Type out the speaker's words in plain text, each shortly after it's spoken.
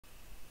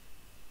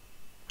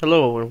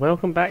Hello and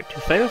welcome back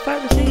to Final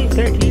Fantasy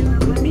XIII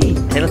with me,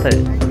 Final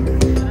Fantasy.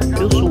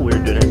 Feels so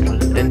weird doing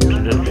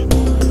introductions.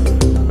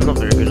 I'm not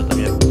very good at them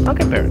yet. I'll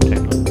get better at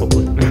techno,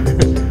 hopefully.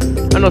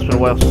 I know it's been a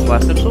while since the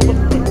last episode, but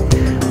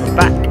we're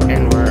back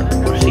and we're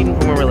seeing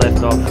from where we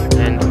left off,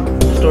 and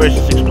the story is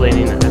just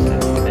explaining as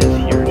it is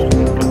here. So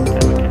I'm going to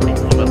have a campaign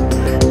as well.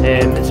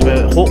 It's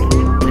about hope,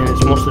 and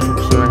it's mostly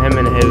focusing on him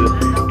and how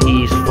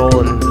he's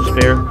fallen in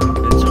despair.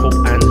 It's hope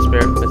and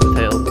despair. That's the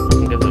title. I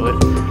can give it away.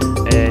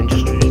 And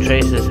just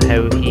traces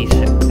how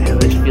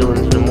his feelings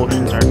and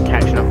emotions are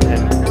catching up to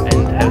him,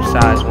 and how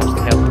Saz wants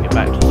to help him get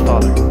back to his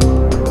father.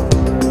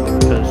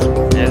 Because,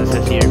 as it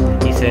says here,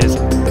 he says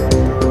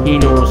he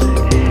knows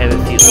how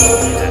it feels.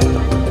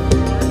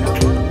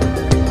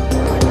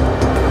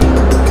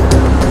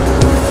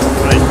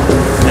 Right.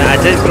 Now, I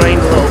did grind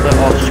a little bit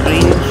off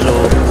screen, so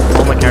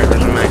all my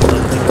characters are maxed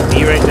out to be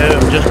right now.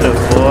 I'm just going to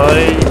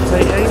avoid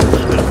fighting.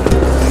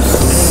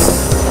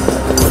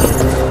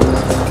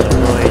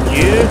 Avoid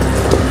you.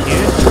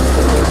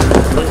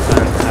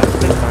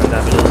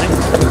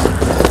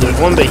 There's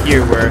one bit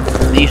here where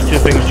these two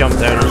things jump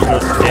down and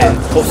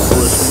Hope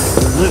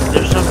goes, look,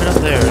 there's something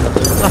up there.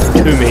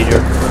 Nothing too major,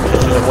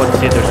 just because I want to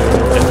see if there's any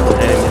more difficult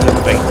enemies that I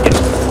can get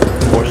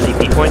more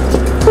CP points.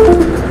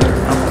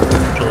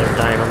 Controller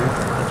dying on me,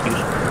 that's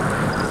useful.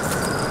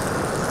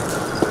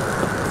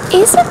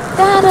 Isn't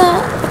that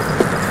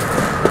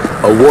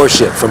a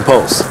warship from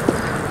Pulse?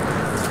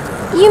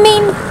 You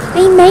mean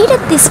they made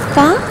it this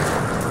far?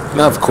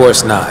 No, of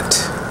course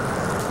not.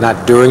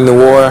 Not during the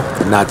war,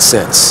 not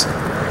since.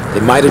 They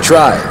might have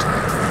tried,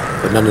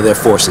 but none of their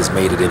forces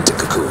made it into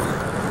Cocoon.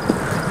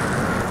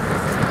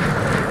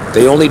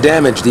 They only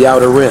damaged the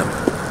outer rim.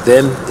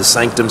 Then, the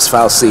Sanctum's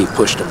Fal'Cie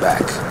pushed them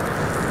back.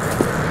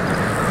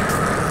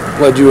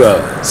 What'd you,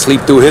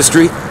 sleep through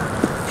history?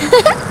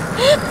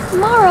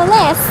 More or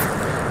less.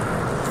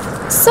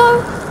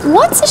 So,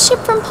 what's a ship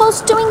from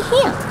Pulse doing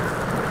here?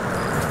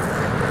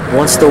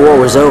 Once the war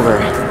was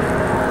over,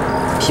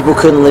 people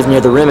couldn't live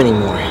near the rim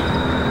anymore,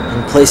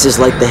 in places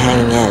like the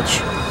Hanging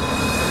Edge.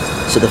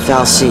 So the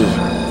Fal'Cie,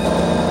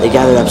 they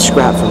gathered up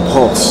scrap from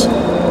Pulse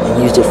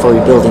and used it for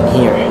rebuilding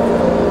here.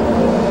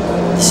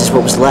 This is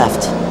what was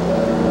left.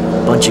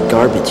 A bunch of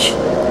garbage.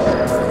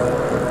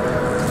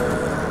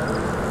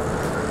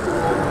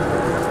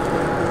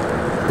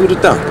 Who'd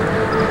have thunk? A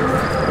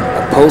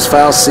Pulse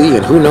Fal'Cie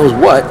and who knows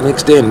what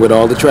mixed in with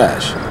all the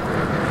trash.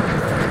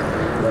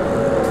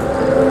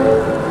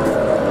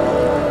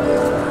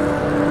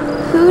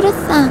 Who'd have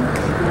thunk?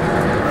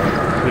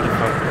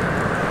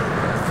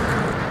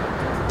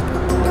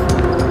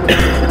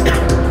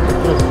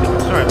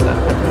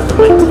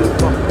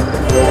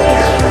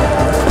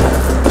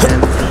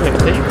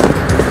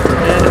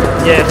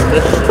 Yes,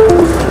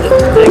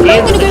 the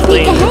game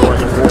explains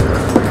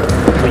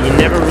but you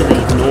never really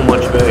know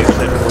much about it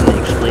except for when they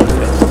explain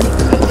bits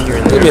here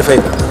and there. Do me a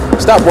favor.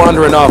 Stop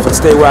wandering off and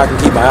stay where I can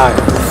keep my eye on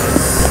you.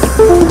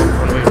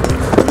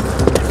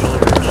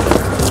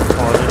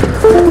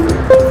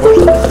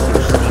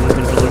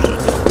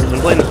 Because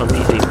I'm playing this on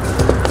PC.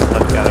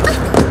 I've got it.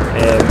 I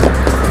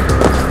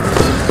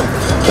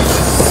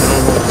don't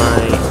know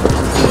my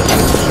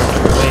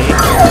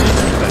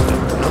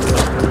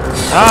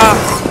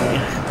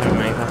never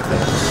mind.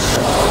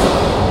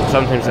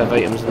 Sometimes they have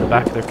items in the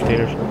back of their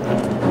containers.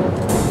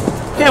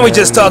 Can't we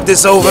just talk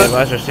this over? Yeah, well,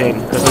 as you're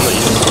saying, because I'm not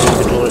using the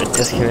controller, it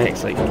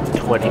disconnects like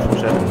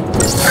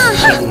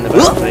 24/7. In the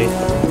back side.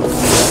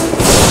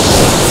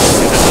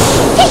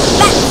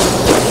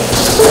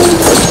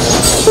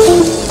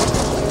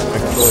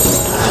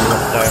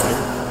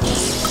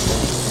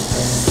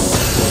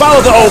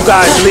 Follow the old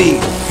guy's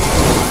lead.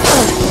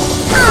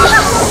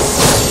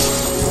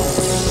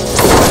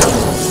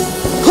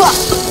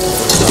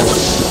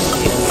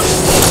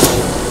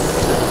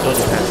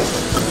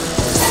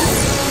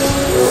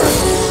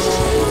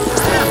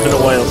 It's been a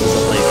while since I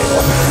played it.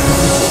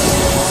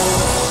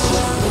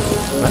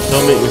 That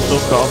still makes me so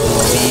caught up in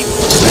the lead.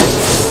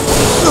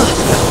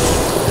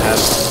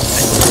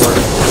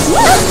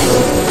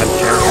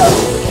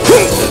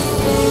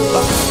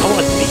 I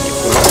want to beat you.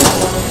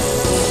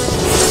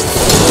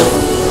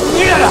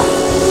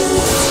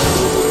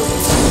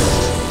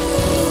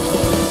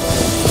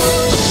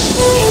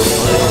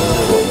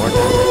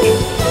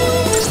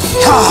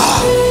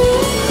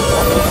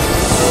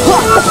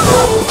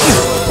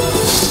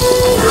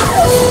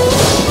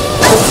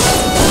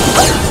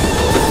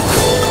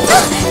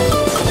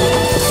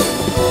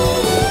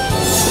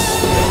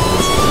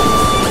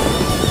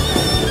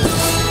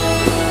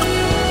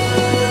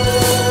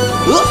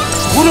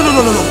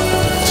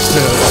 No.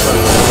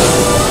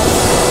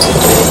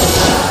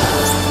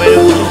 But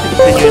we'll just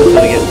continue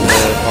until we get to the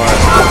part.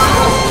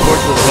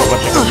 Unfortunately, there's not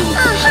much I can really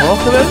talk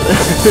about.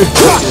 It's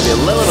going to be a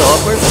little bit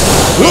awkward.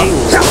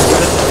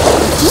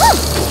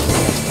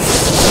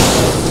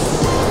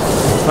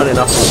 Funny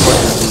enough,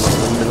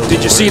 in the middle.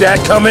 Did you see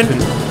that coming?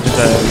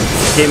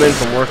 Just came in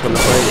from work on the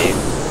Friday,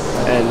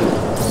 and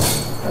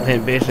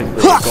then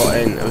basically got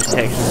in. I was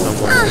texting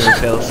someone and I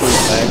fell asleep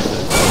by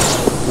accident.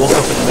 Woke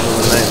up in the middle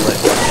of the night like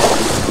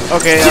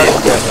Okay, I'll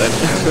just get that.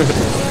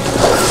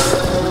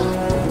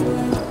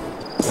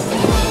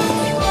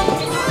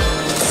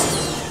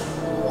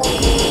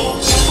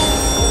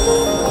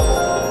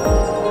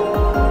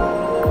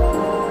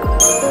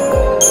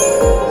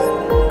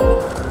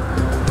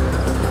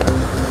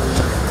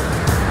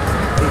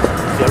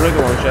 Get a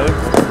regular one, shall we?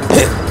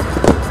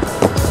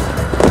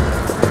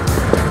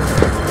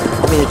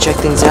 Want me to check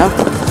things out?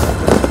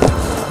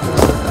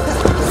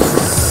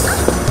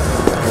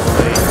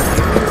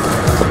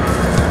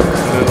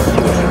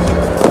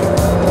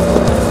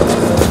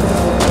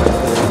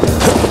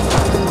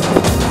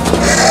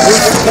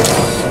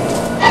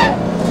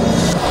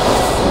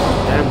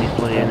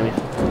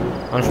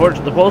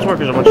 Unfortunately, the post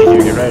workers are much easier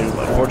to get rid of,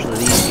 but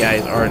unfortunately these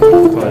guys aren't,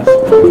 because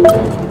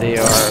they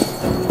are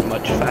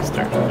much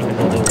faster, even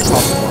though they will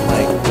pop in one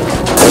leg.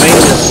 The main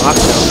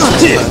lockdown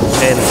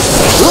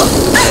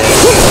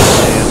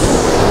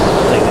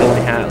like they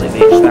only have, like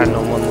they stand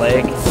on one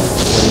leg,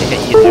 when they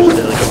hit you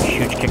there's like a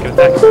huge kick and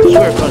attack. I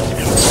swear to God, it's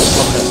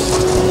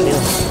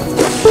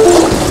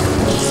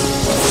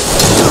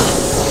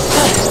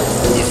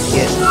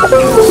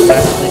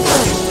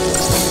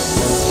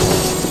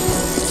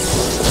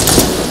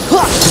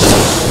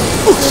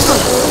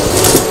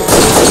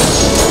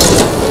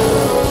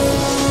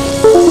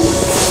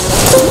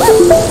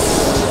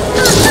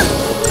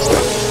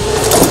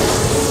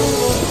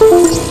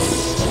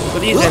but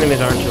these enemies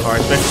aren't too hard,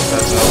 especially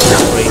because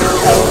they're great,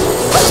 so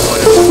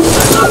whatever.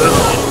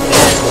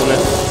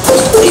 Bonus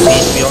AP,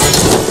 to be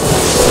honest.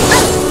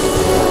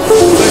 So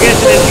I guess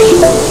it is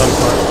useful in some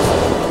parts,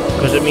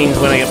 because it means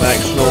when I get back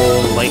snow,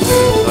 lightning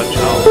and such,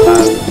 I'll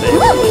have the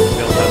ability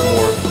to have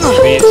more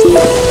space.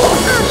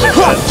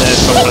 Because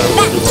sometimes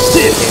we'll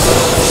do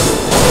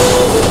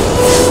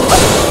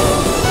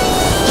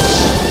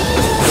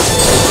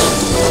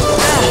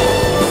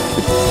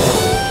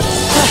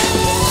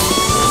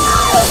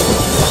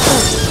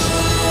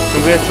I'm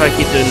gonna try to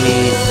keep doing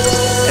the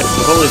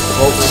episode, probably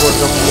vocal work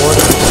up more.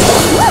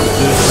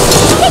 Do some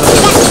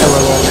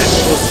hour-long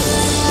episodes.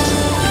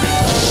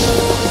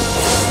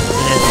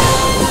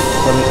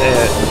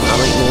 I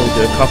might only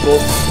do a couple,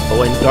 but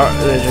when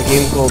there's a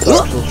game called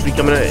Dark Souls 3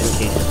 coming out, in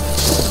case you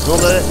know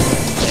about it,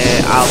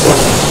 I'll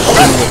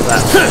stream with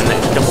that for the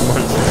next couple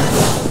months.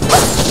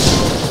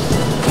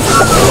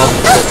 I love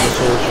the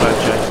Souls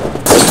franchise.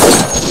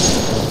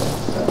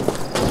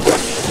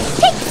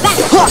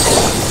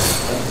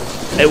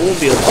 It won't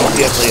be on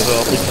PC, but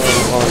I'll be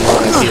playing on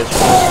my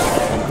PS4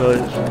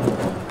 because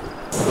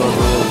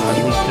I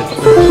need to.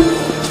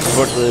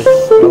 Unfortunately,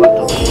 my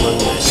laptop doesn't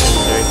run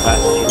very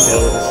fast as you can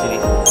tell with the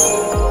series.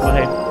 But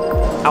hey,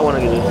 I want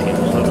to get those games,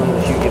 so I'm going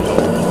to shoot games all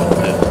those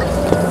ones out.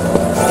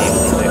 See if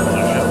these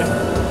episodes, shall we?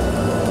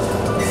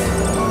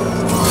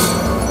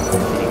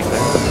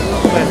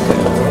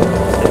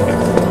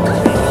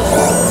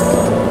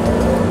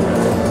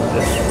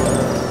 This one.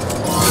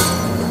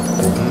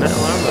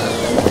 Metal armor.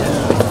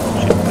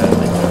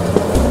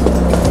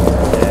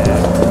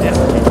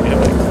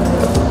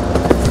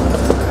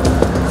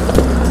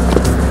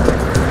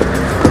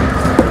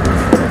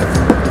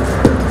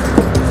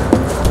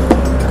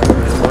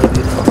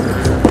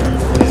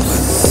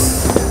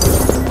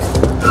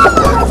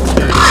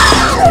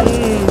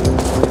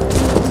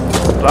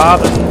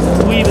 Bob and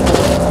weave it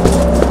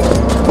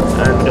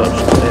and dodge.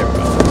 There we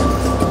go.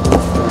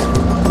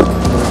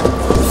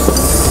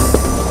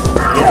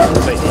 Yeah,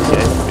 let's fight these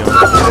guys, to be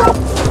honest.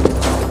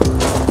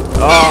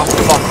 Oh,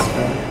 fuck.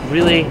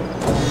 Really?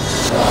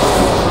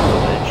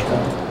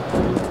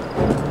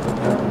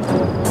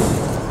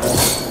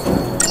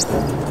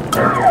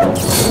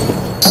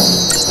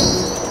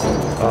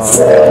 Oh,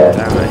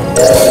 damn it.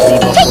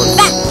 Debuff one.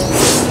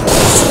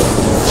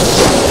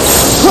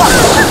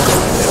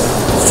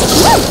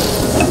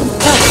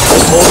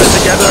 Hold it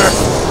together!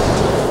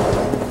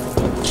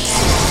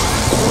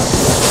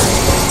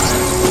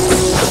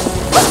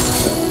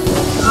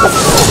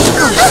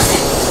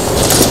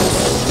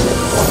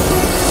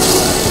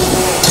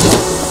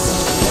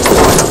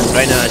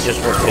 Right now I just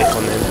work pick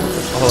on them.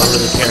 That's all I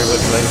really care about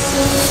playing.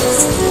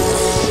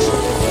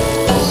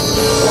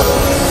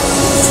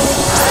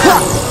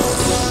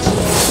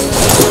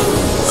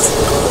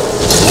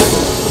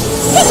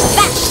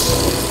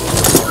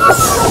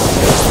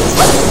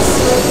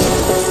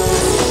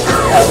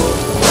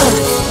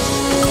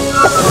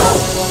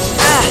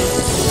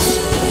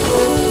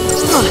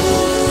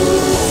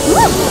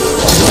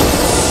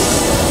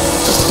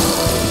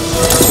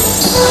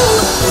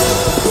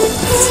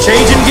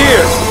 Changing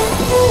gears.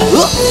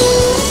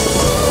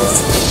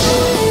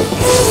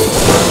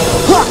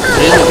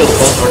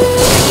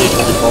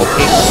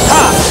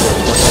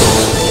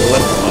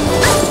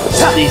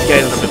 These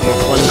guys are a bit more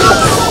fun than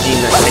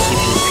seeing that kind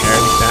keeps you in pair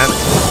like that.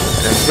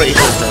 And I'm pretty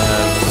sure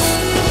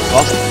it's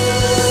awesome.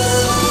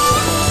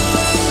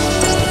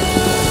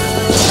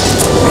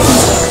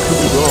 Could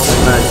be wrong,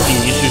 man.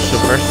 He's used to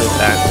subversive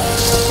that.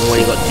 And when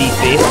he got deep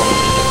base on him,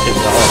 he just tipped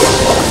it off.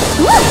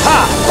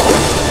 Ha!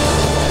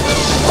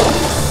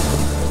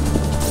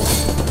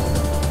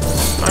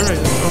 Alright,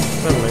 oh,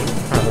 never mind.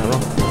 I don't know.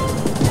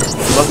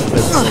 Lots of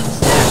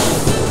it.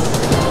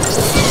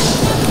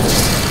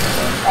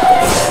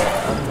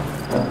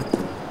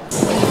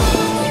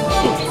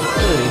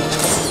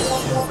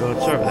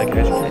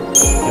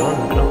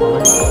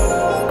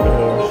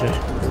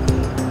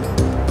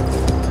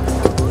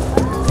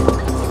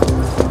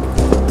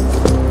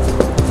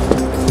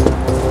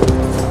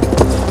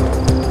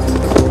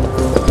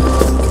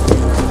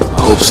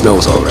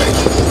 Snow's all right.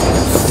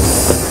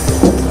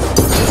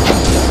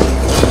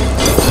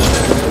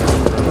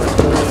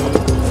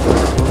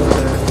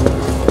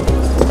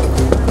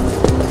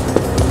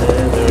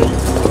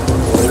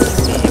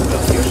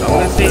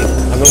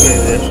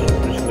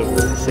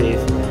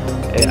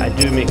 I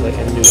do make like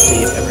a new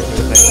save every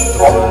single time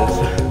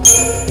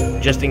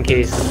because just in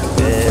case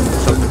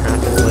something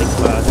happens like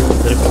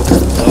the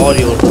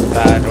audio was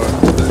bad or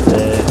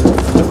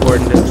the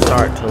recording didn't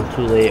start till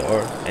too late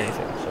or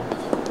anything, so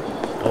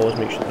always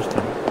make sure there's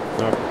time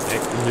or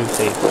new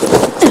save.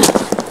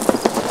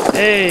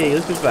 Hey,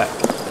 look who's back.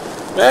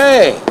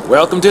 Hey,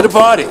 welcome to the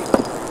party.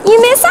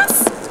 You miss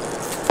us?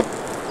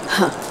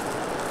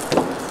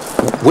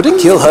 Would it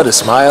kill her to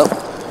smile?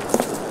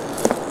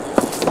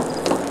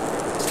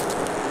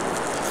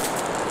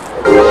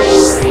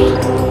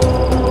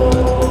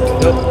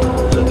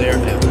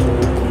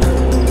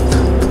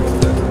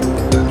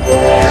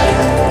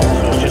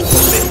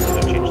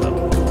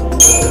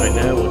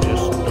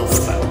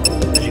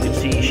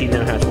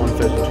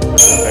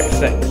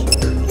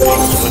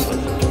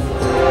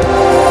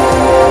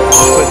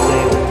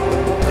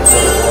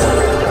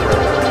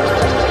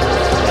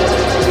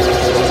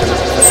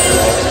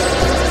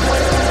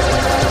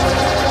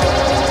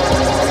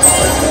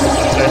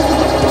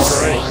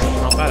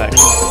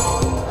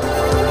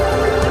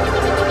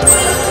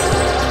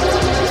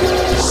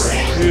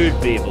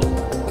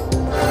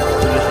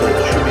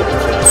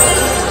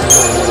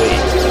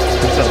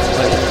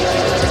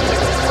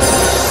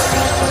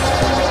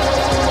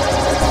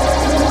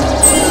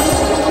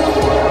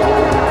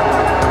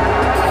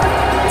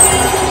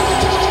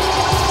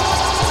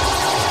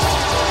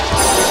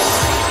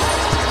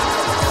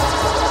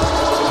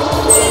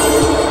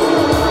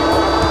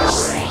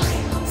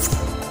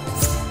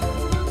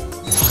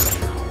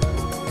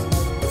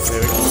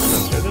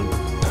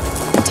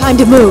 Time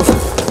to move.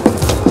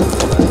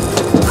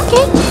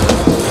 Okay.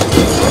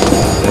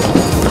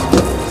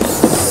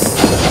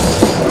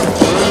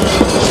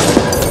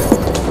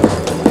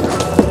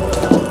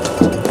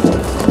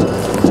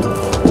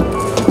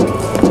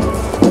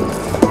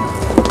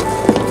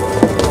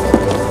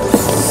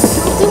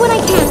 I'll do what I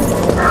can.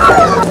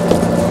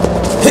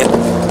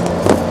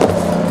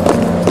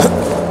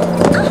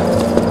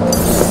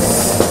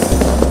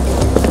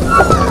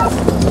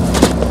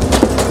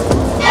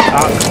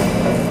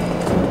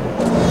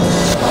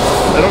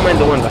 I don't mind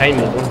the one behind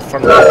me, the one in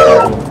front of me.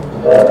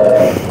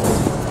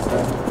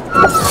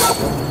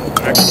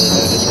 Actually,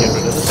 just get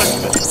rid of the second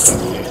bit.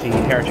 You see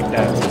Heretic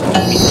Dance.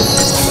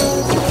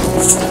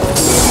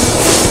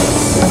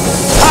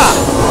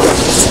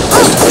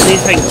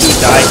 These things do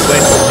die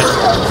quick, it's just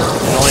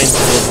annoying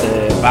with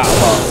the battle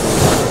bot.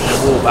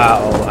 Slow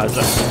battle.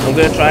 I'm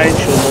going to try and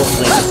show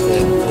mostly the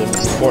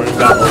important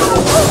battles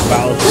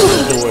with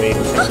the story and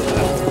things like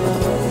that.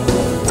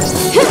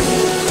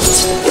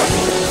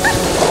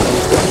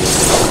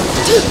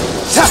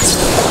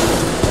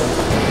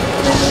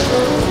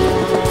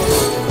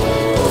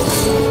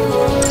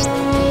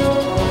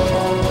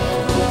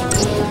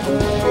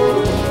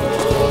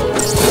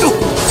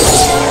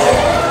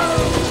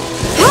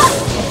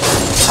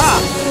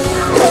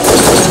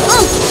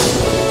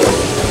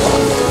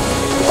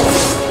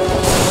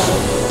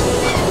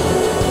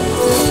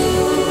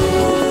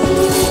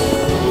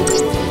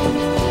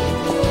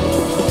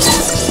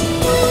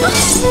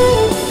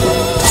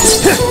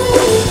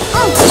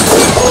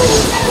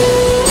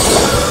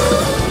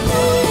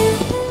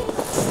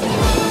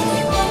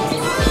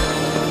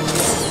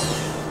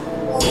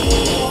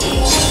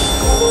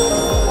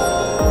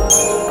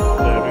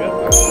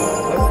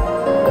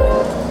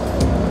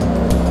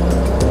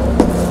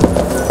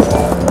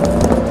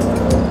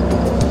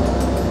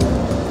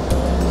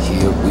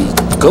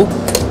 Go.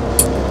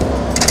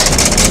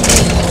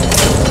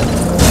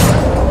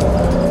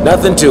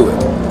 Nothing to it.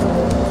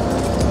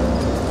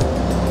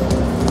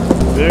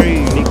 Very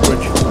unique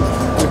ritual.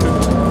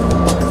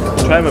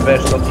 I try my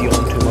best not to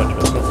yawn too much,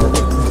 but it's not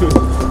working.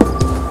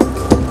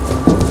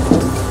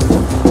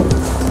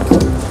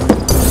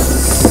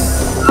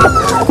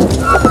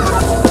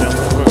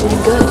 Pretty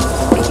good.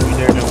 Don't be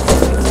there, don't.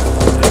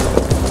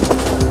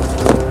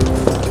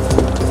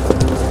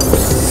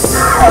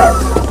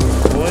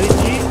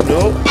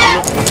 Nope,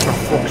 for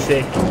fuck's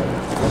sake.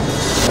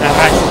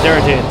 Actually, there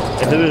it is.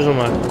 If it was on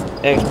my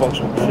Xbox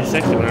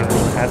 360 when I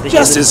had the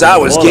just as I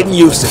was getting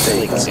used to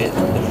things. Like,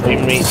 the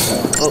frame rate,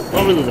 well,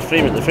 not really the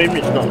frame rate. The frame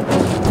rate's not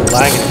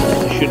lagging.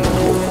 It shouldn't.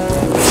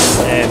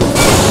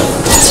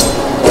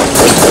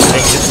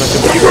 Like, just my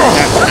computer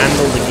can't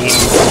handle the game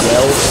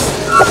well.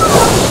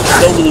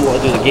 I don't really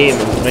want to do the game,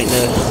 and right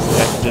now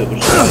I have to do it,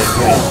 which is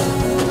great.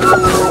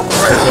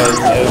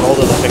 Because all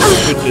the other things I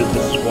should do,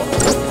 this is what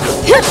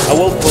I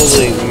will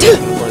probably make it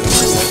for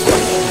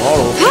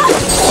tomorrow.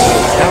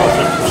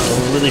 It's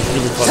a really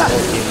fun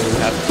game. We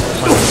have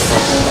fun.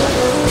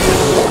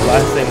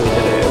 Last time we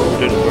did it, we were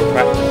doing it for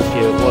practice.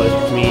 Here it was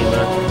me and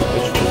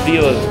which was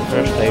Theo the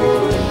first time.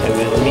 It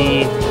was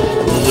me,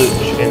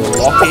 Luch, and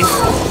Lockie.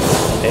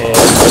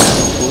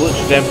 Luch,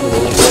 them for the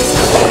Luch,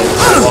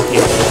 and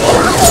Lockie.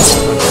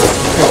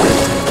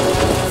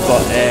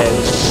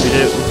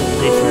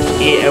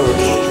 8 hours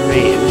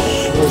straight. It was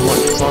so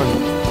much fun.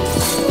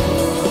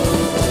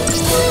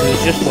 It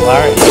was just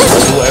hilarious. Do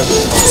whatever you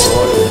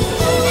want.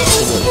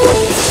 So much fun.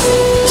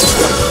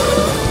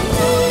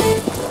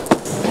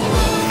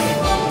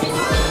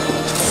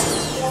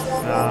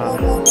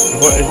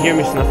 If you hear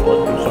me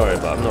sniffling, I'm sorry,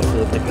 but I'm not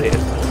feeling the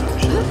greatest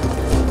actually.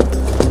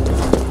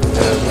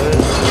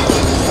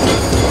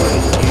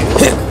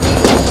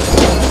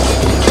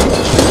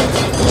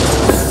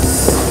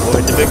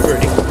 Avoid the big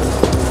birdie.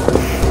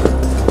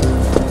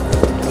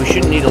 We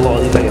shouldn't need a lot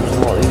of these items. A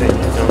lot of these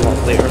items are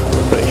unlocked later, I'm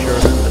pretty sure. I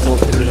don't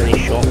think there's any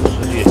shops. I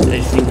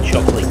just need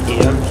shops like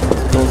AMs.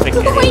 I don't think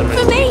any Wait of them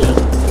for me!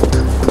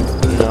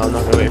 No, I'm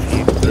not gonna wait for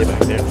you. Stay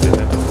back there and say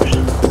that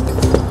question.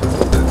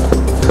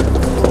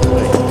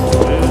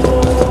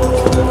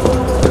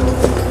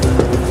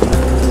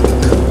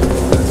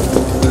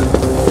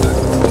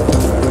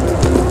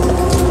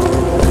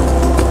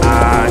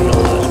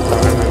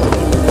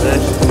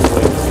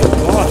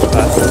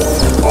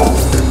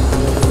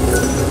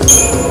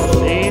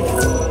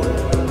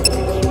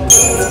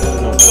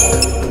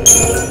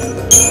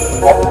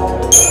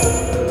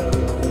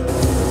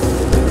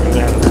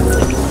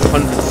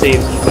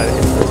 Saves by the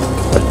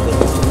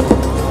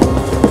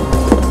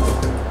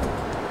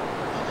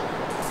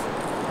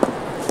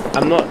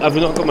I've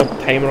not got my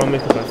timer on me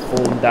because my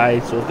phone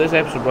died, so if this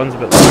episode runs a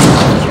bit long, I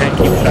can't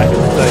keep track of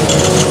the time.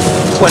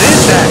 What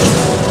is that?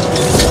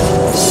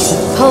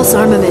 Pulse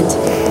armament.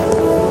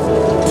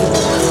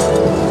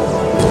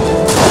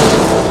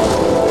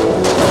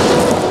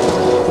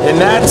 And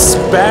that's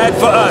bad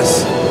for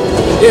us,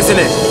 isn't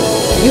it?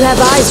 You have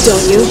eyes,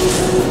 don't you?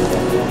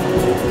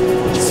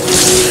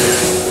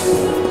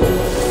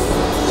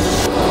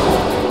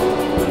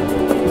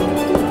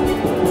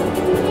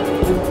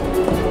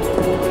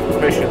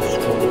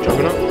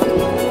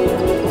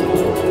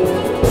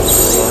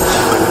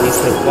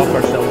 Buff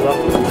ourselves up.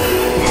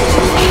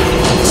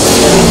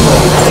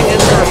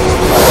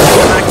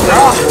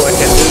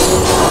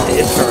 It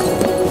is her.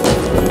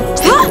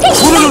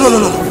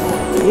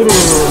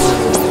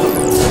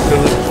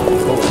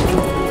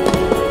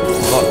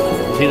 But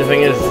see, the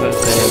thing is that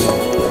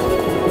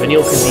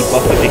Vanille can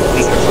debuff a big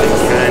creature, but it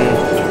can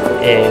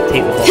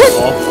take the buff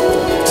off.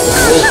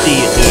 We'll see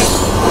it do.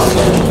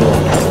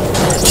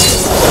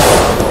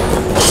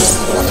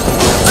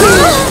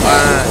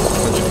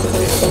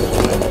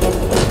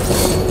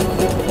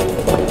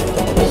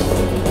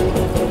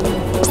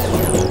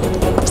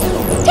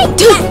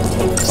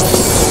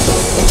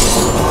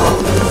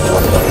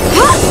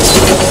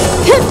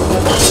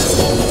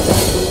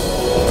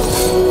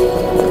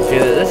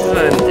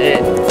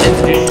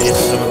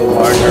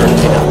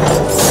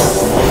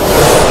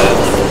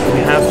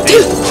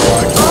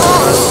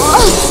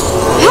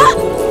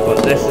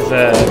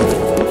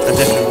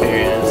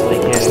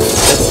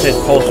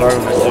 Pulse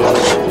armament, so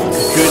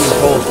Cocoon and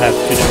Pulse have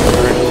two different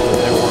versions of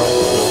their world.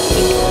 So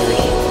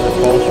there's the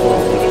Pulse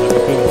world and there's the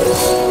Cocoon.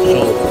 So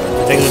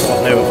the thing we've got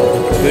now with the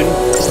Cocoon,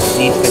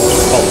 these things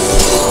are Pulse.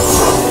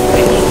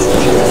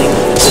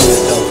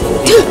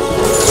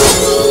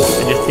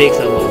 It just takes a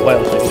little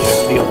while, so you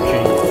have the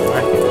opportunity to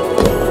hack it.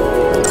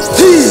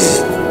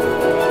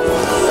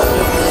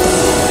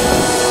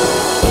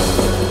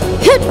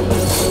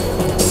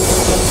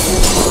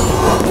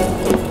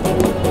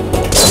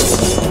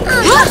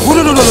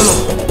 No.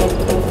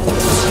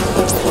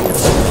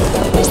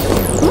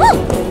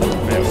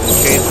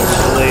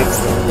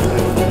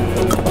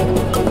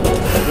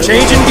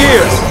 Changing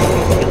gears.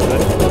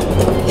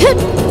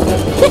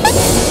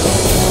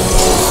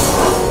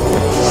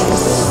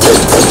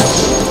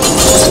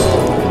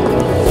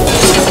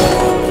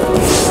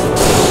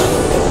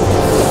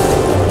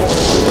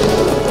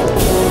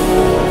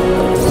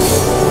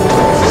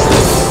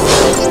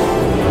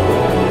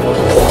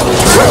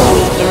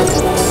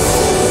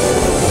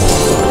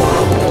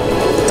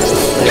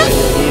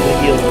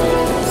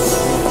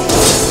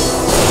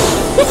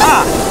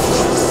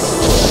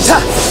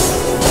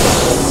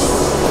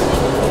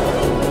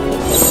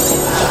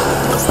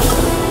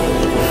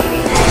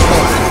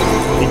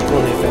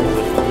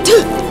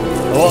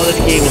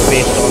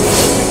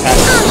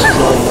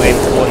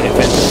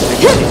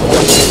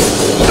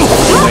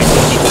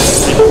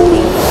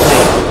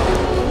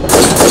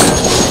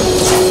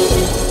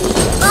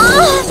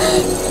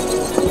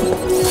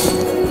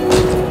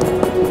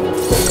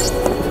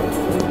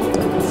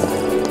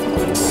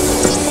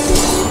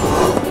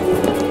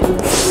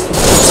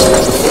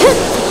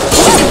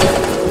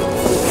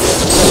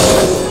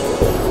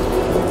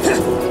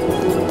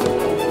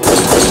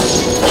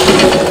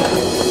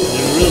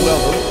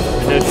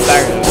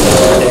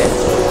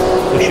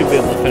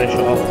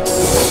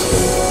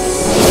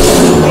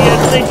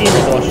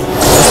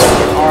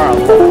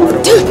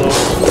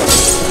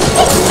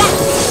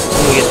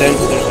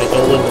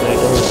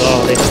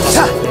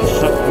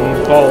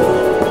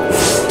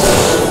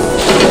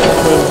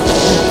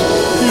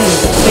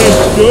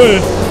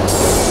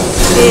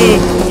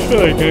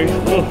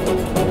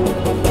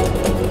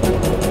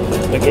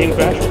 The game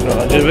crashed? No, I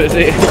was just about to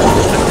say, I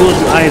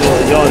closed my eyes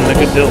and yawned and I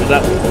couldn't tell it was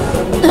that one.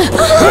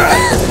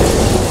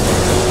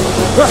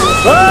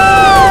 Bye-bye.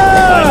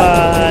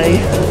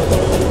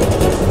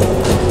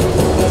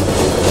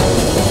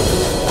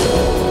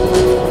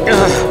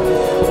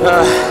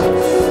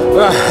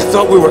 I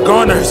thought we were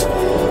goners.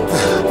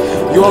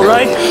 You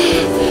alright? I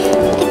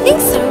think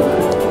so.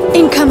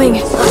 Incoming.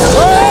 It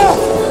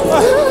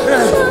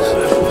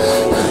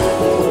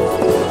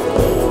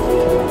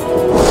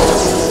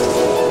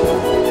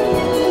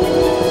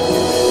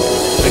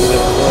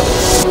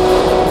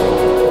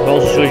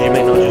also shows you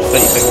might not just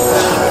fight big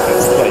rocks, you might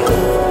fight twice.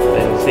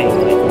 Then same,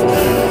 like, one,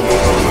 two,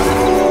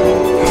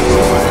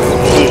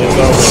 shows you as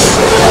well,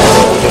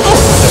 just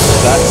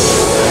that.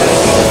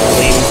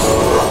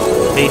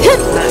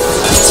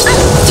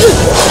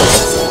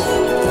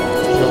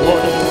 There's a lot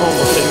of different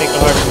combos to make it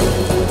harder.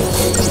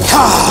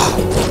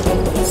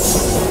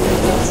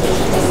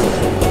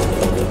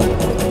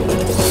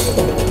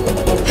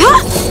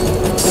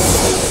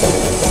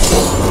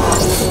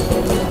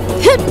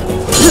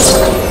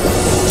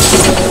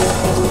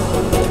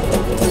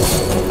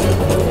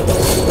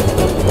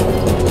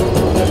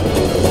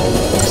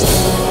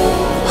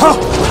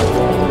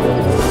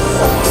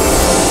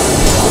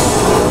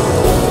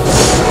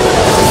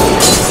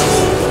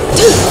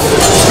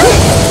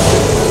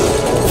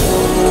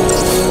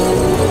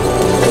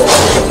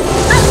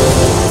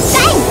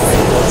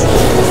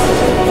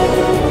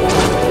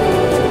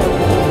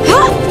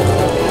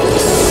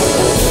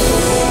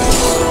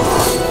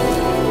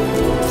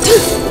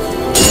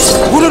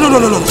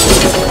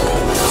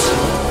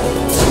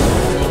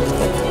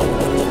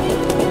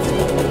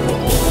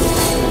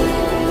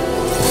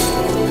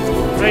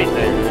 Right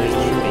then, there's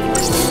should be.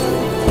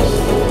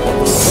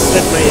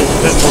 This way is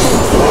a bit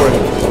more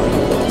boring.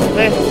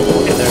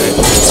 Okay, there is.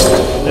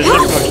 There's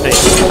not much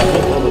nice.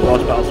 All the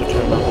boss battles are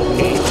turned out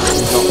okay.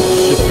 Not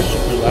super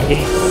laggy.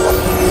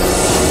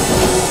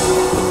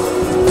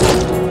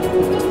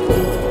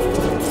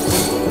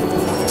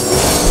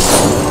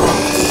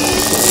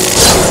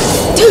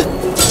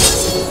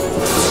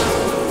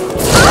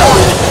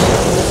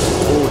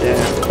 Oh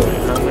damn,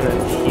 I'm gonna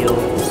heal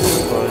because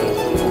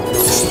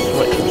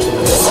switch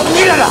from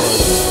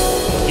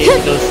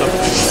it does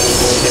something.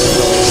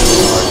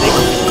 They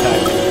can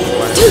attack and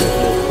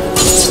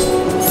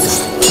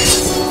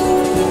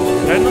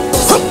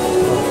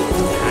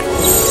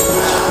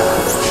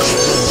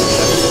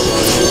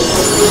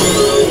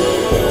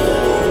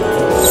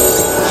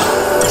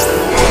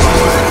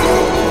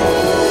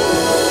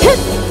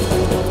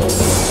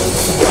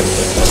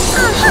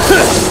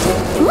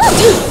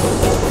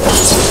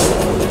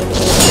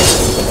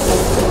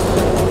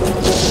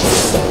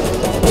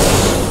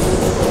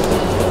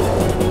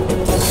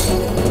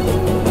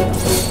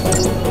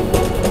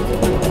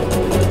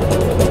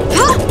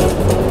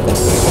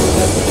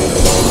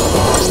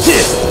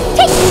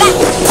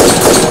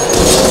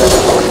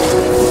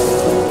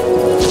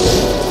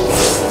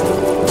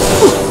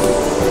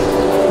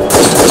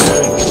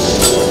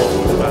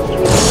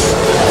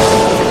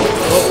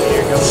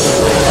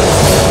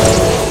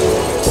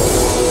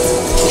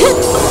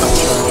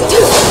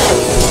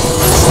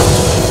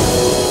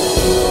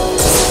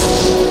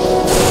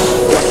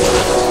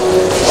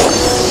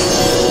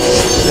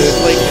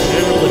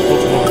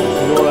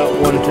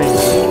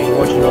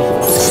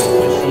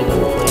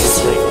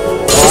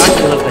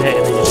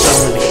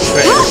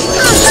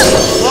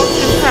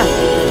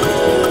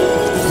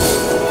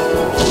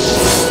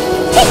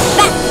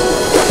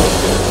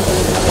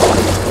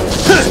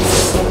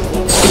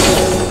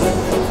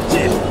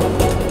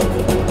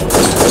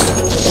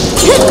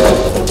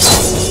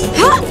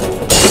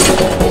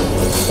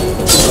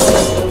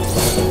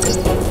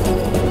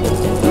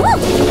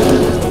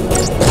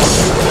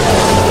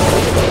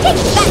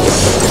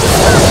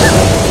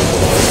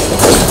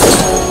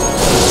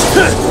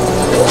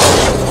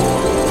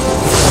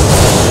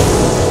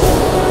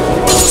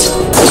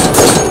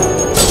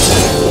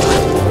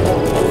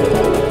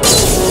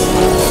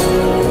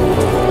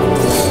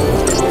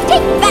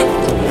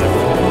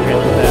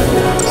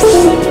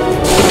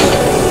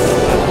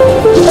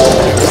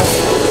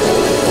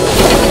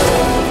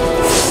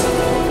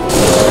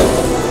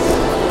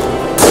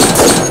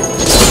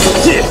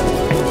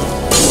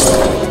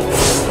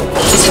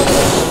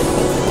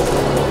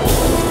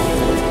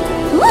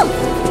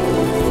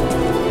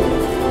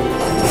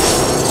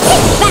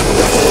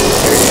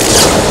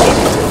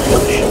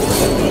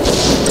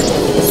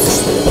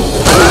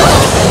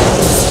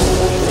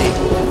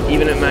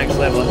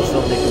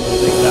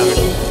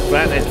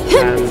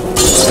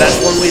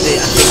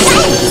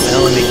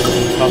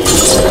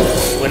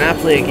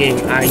play a game,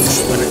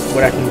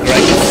 where I can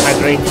grind, I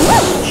grind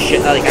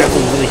shit, like I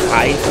go really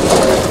high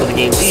for the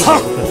game's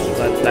easier,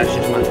 because that's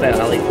just my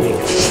style. I like to make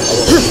a lot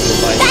of people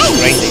by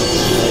grinding,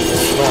 like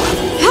it's strong.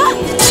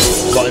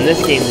 But in this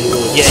game they go,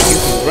 yeah, you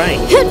can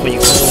grind, but you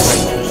can only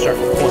grind to a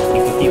certain point.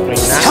 You can keep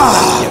grinding that,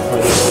 and get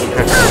further, you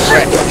have to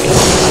progress.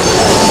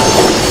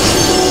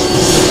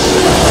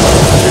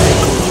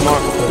 It's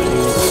smart because it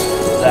means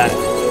that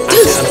I'm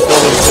still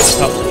in a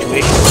tough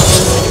situation,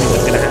 which means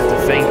I'm going to have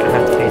to think, I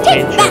have to pay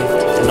attention,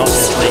 and not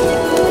just like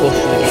close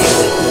to the game,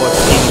 like watch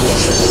the game,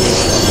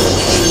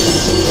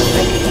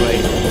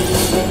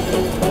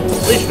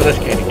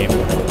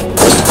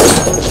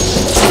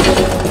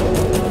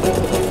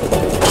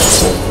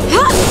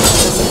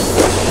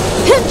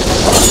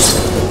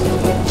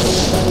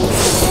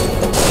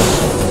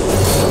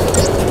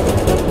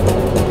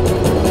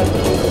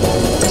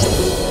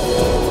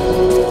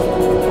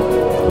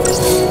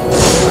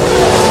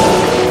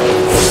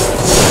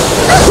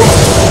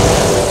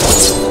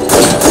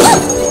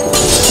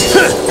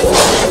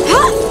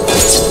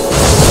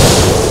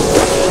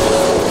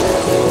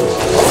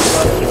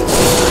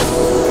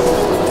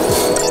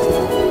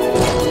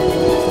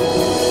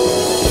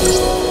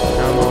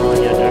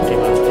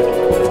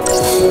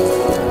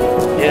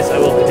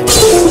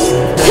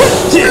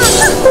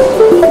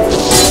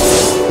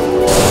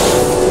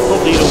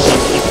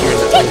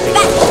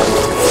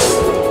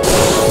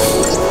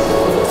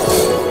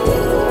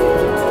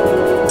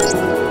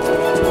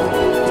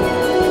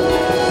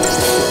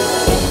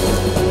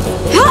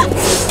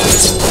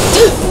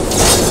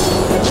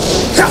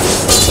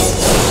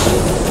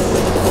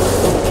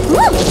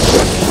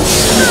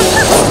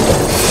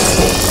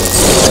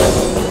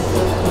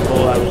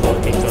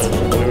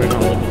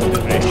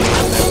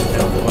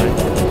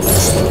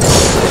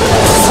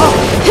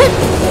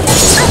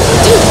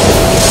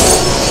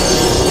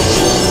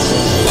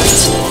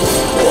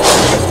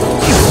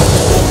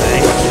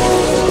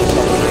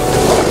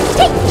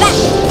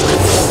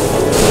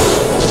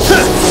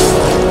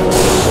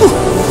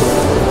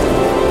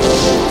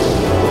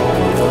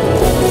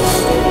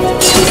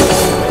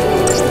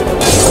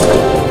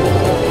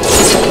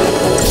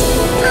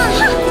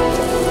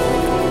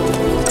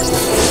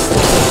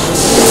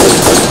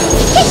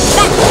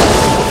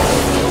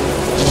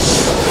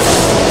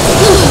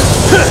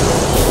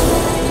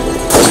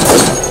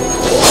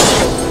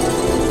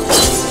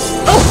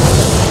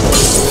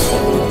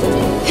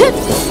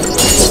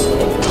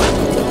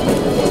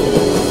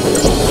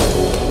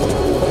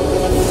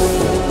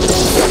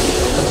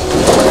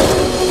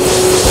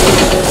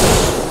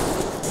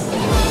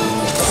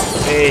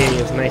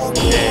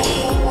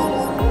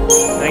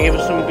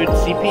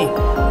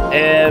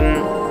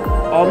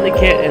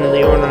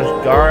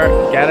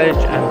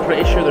 Garage. I'm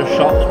pretty sure they're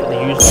shops, but they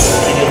use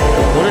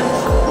components.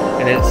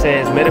 And then it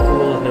says medical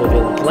roll is now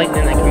available to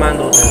Lightning and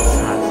Commando, and it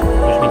has,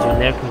 which means you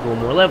now can go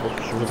more levels,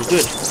 which is really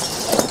good.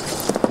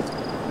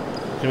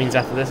 So it means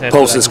after this episode,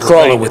 Pulse is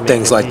crawling with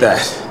things like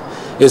that,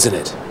 isn't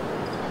it?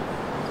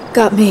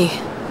 Got me.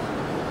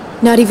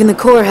 Not even the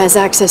Corps has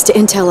access to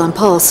intel on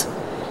Pulse.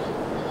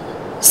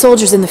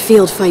 Soldiers in the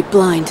field fight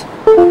blind.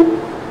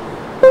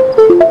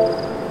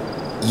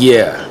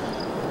 Yeah,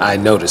 I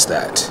noticed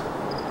that.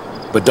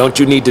 But don't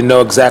you need to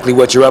know exactly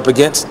what you're up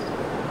against?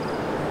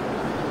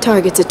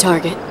 Target's a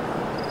target.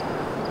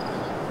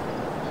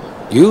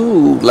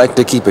 You like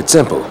to keep it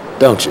simple,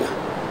 don't you?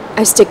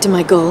 I stick to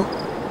my goal.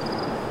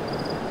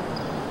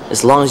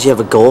 As long as you have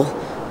a goal,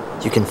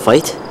 you can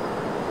fight?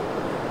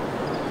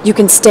 You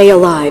can stay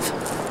alive.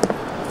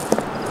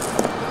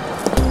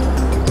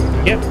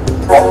 Yep.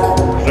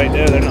 Right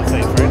there, they're not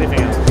fighting for anything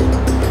else.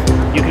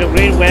 You can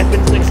upgrade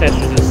weapons and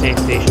accessories at the safe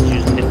stations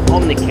using the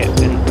Omni Kit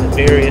and the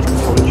various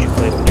components you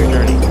play with your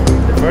journey.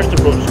 First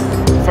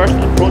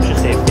approach a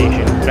safe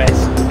station, press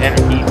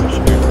enter key or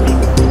square to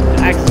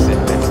access it,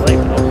 then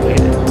select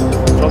upgrade it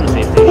from the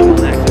safe station on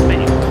the access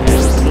menu.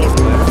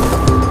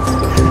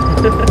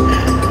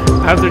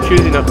 After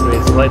choosing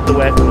upgrade, select the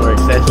weapon or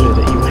accessory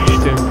that you wish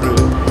to improve.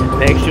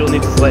 Next, you'll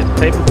need to select the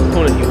type of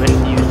component you wish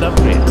to use to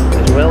upgrade,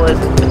 as well as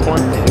the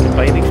quantity the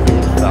combined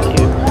experience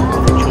value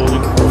of the chosen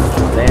components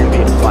will then be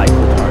applied to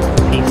the target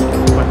piece of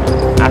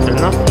equipment. After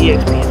enough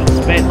EXP has been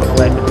spent on the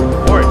weapon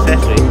or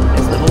accessory,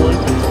 its level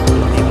increases to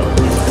the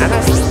abilities and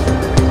actions.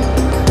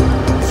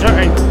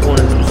 Certain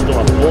components will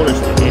store a bonus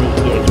to any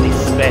EXP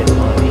spent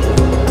on a piece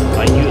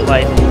by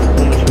utilizing these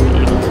components you will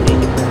be able to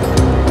make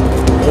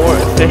more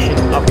efficient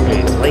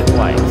upgrades.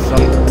 Likewise,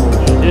 some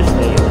components reduce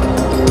the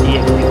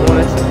EXP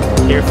bonus.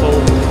 Careful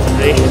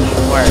consideration is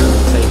required to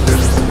decide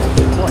which to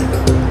deploy.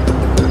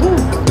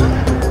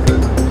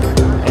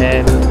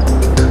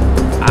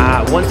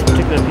 Once a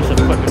particular piece of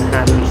equipment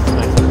has reached its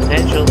maximum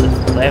potential, its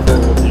level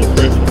will be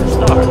replaced with a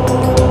star.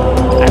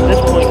 At this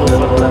point, no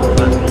further level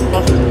advancement is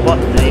possible, but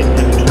they can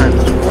be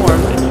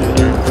transformed into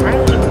an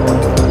entirely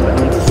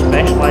new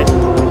specialized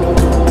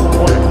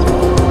components.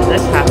 When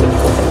this happens,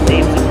 its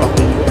names and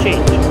properties will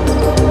change.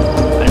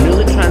 A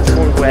newly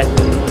transformed item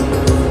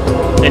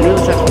may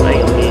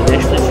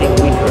initially seem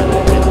weaker than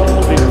its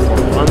previous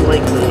form.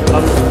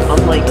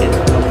 Unlike its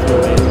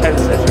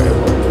predecessor, it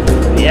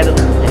will be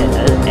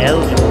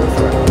eligible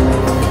for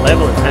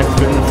level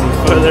enhancement from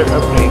further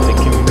upgrades that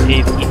can be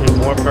made even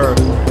more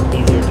powerful,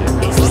 easier to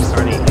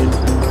incarnate.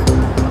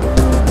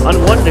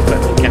 Unwanted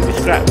equipment can be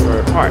scrapped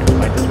for parts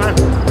by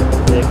dismantling.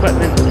 The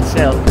equipment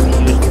itself can be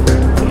used to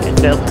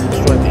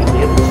destroy by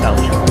enabling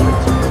salvage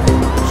components,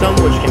 some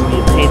which can be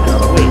obtained in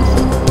other ways.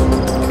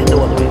 In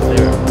no other ways,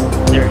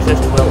 there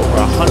exist well over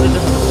 100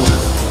 different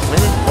components, when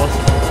it's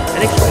possible,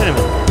 and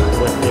experiment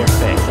with their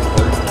effects in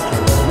order to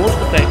determine the most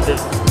effective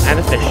and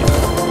efficient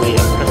way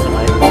of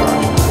customizing parts.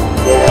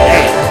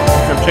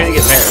 I'm trying to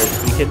get better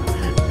as we can.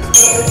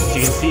 As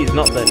you can see, I'm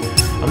not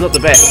the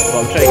best,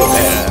 but I'm trying to get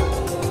better at it.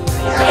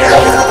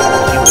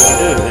 See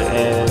what we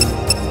do.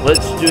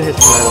 Let's do his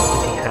commando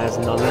because he has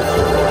none.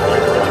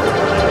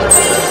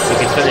 We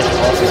can finish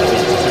off with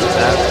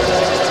that.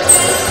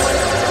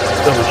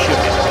 Double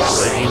shoot.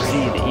 So as you can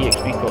see, the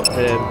EXP cost,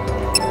 the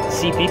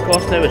CP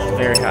cost now is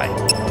very high.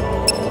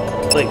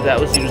 Like that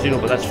was 0-0,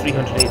 but that's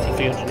 380,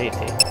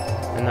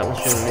 and that one's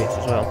 380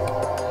 as well.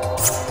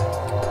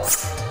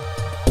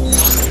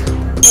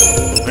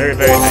 Very,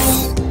 very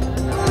nice.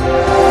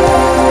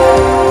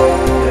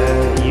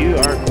 You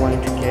are going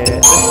to get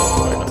this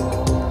one.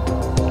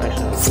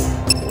 Actually,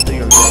 we'll do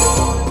your medical.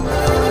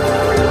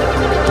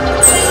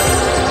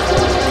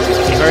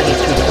 The version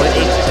is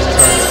 220.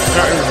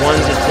 Certain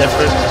ones is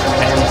different.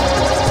 Depends.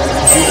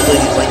 It's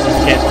usually like you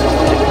get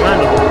the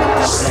commando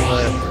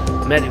from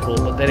the medical,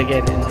 but then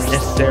again,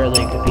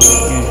 necessarily it could be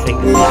you think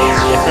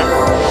it's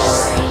different.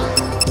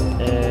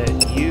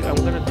 I'm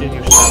gonna do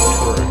your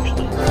saboteur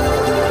actually.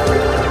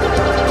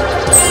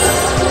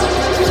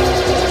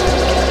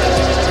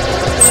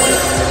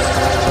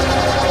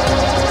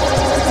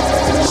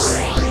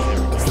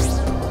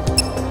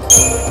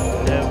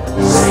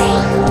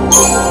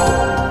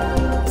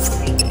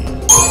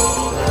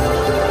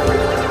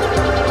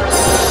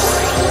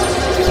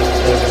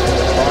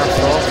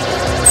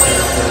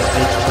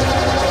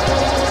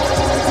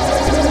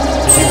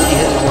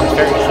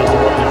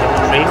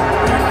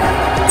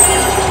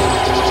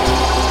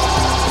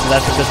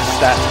 That's because the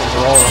stats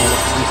are all on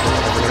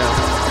everything else.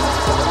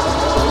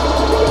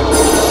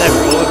 There we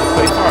go, we're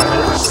pretty far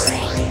ahead.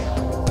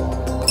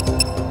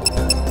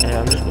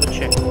 I'm just going to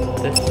check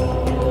this.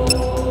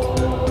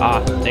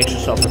 The extra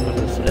software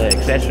equipment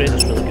accessories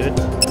is really good.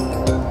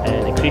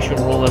 And increase your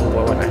roll level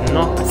by 1. I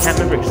can't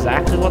remember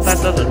exactly what that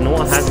does. I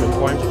know it has an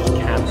importance, I just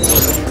can't remember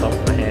off the top of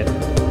my head.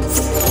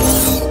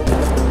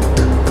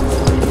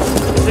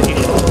 Continue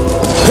shot.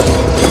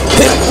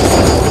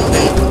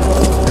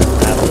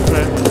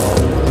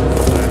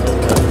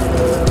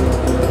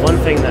 One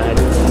thing that I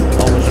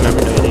always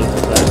remember doing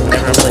is that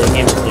whenever I play a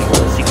game with you, the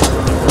sequence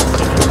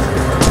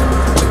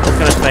What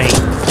kind of thing?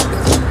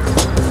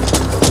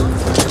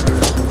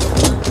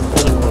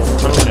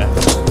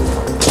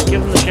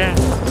 Give him the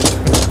shaft.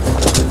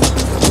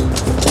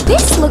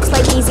 This looks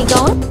like easy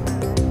going.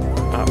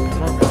 Oh,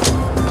 come on.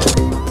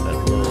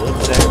 Let's look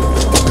there.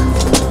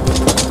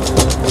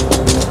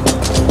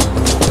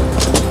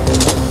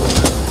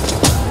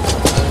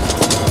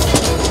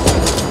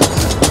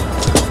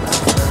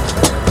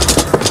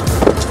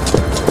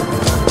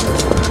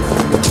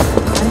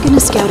 I'm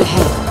gonna scout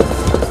ahead.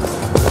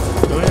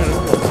 Oh, yeah,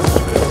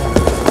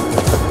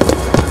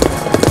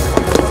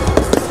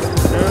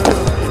 no,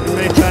 you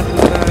may pass it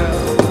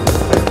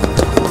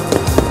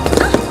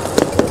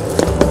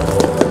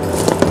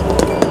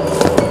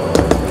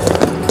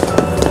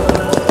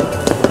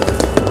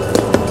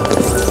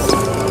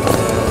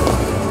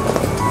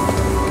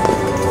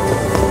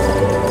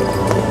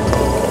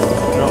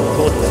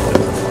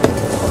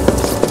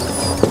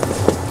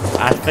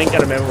I think I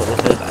remember what this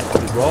is. I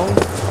could be wrong,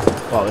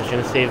 but I was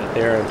going to save it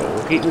there.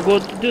 But we'll go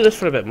do this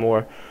for a bit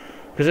more,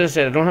 because as I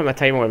said, I don't have my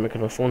timer on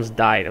because my phone's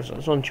died.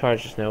 It's on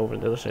charge just now over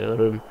the other side of the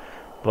room,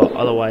 but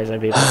otherwise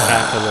I'd be able to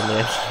track on the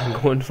episode I'm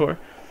going for.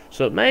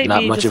 So it might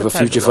Not be much just of a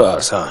future for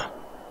us, huh?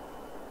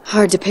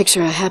 Hard to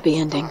picture a happy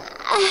ending.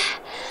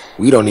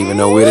 We don't even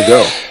know where to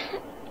go.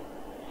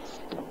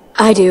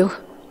 I do.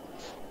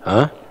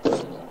 Huh?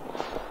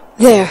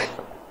 There.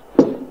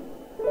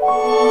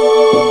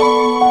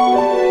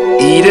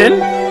 Eden?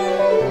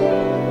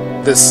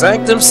 The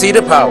Sanctum Seat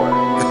of Power.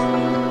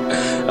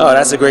 Oh,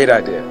 that's a great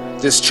idea.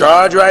 Just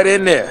charge right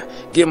in there.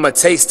 Give him a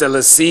taste of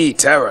Lassie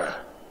terror.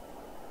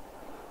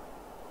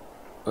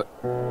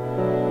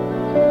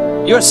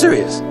 You're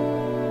serious?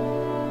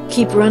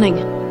 Keep running.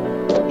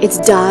 It's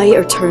die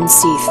or turn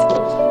Seath.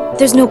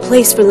 There's no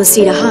place for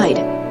Lassie to hide.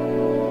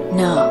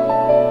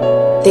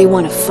 No. They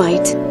want to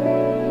fight.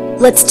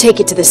 Let's take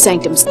it to the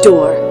Sanctum's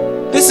door.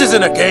 This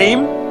isn't a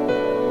game.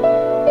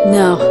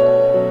 No.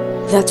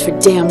 That's for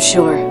damn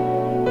sure.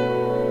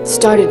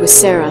 Started with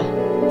Sarah.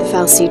 The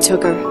Fal'Cie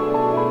took her.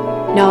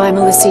 Now I'm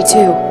a Lassie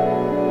too.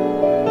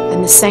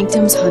 And the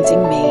Sanctum's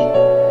hunting me,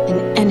 an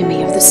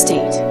enemy of the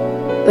state.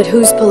 But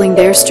who's pulling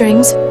their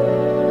strings?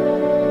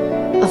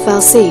 A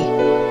Fal'Cie.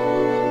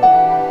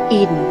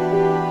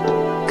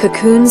 Eden.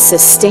 Cocoon's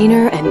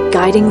sustainer and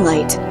guiding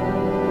light.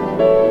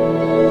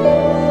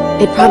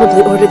 It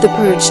probably ordered the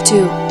purge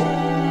too.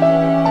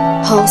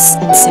 Pulse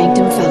and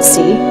Sanctum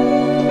Fal'Cie,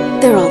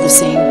 they're all the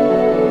same.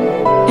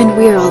 And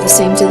we're all the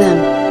same to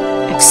them.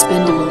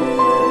 Expendable.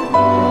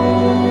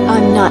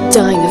 I'm not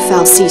dying a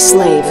Fal'Cie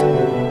slave.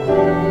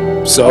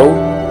 So,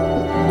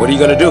 what are you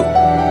gonna do?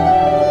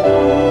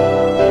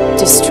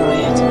 Destroy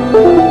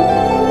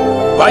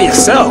it. By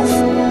yourself?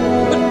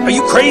 Are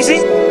you crazy?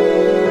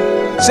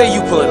 Say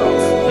you pull it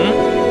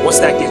off. What's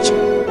that get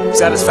you?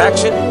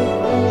 Satisfaction?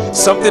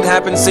 Something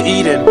happens to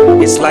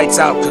Eden, it's lights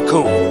out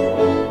Cocoon.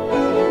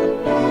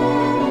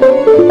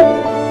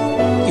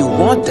 You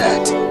want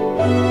that?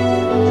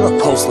 You're a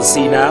Pulse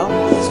Lassie now,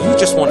 so you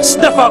just want to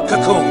snuff out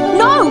Cocoon.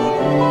 No!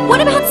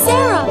 What about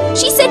Sarah?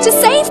 She said to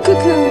save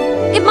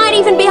Cocoon. It might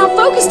even be our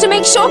focus to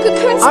make sure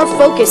Cocoon's... Our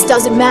focus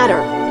doesn't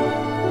matter.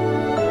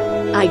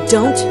 I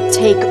don't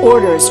take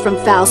orders from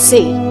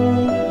Fal'Cie.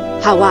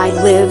 How I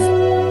live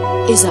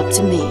is up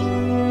to me.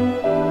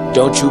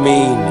 Don't you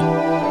mean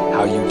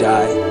how you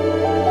die?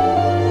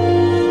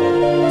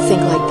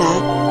 Think like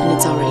that, and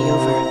it's already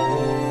over.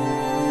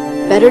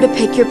 Better to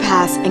pick your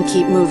path and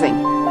keep moving.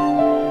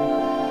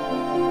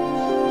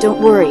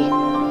 Don't worry.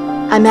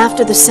 I'm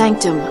after the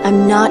Sanctum.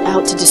 I'm not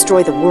out to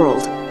destroy the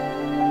world.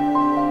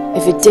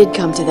 If it did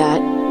come to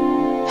that,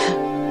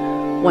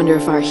 wonder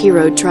if our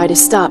hero'd try to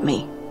stop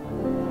me.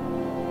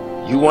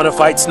 You want to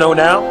fight Snow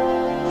now?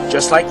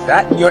 Just like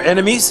that and your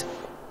enemies?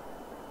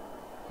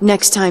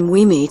 Next time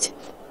we meet,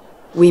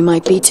 we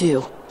might be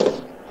too.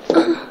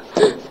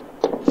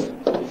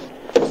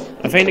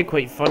 I find it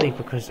quite funny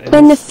because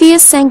When the fear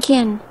sank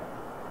in,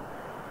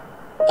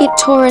 it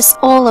tore us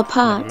all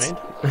apart.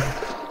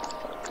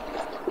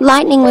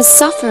 Lightning was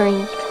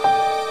suffering,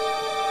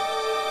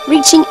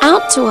 reaching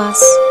out to us,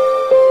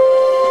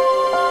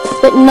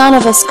 but none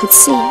of us could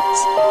see it.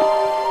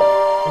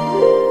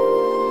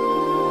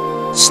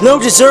 Snow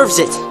deserves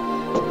it.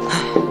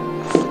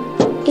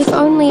 If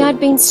only I'd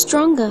been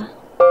stronger,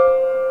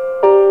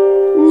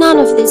 none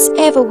of this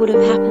ever would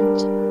have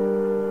happened.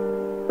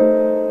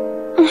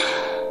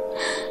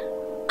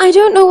 I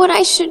don't know what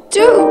I should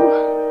do.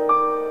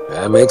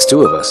 That makes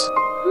two of us.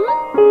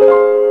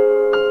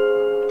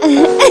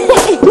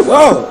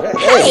 Whoa!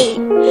 Hey,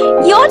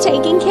 you're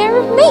taking care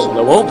of me.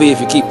 I won't be if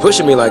you keep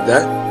pushing me like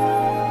that.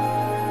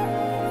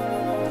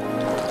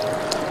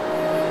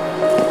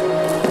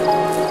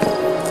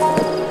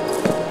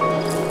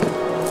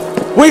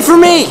 Wait for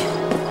me!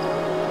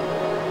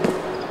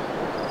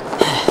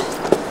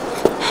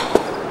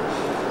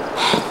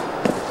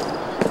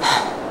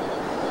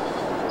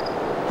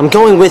 I'm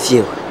going with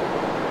you.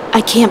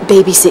 I can't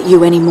babysit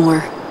you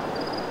anymore.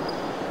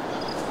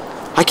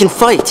 I can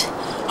fight.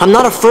 I'm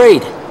not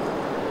afraid.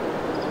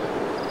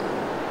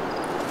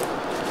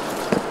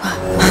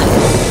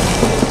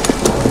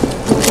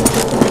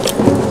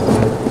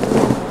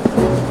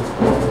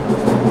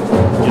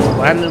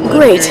 Random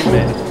Great.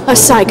 legendary men. A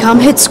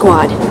SciComm hit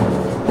squad.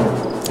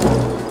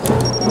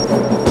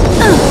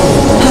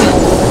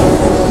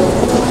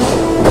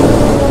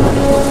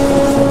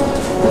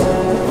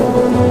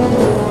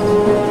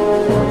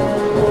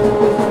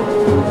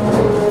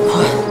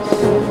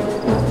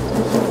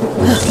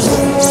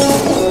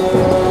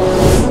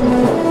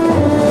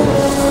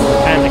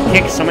 Time to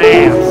kick some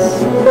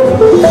ass.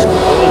 All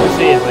I can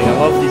say is, like, I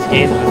love these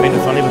games. I find it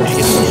funny because you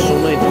get so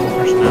many different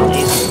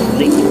personalities.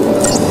 Like,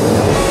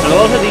 and I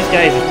love how these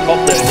guys just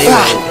popped out of the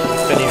neighborhood.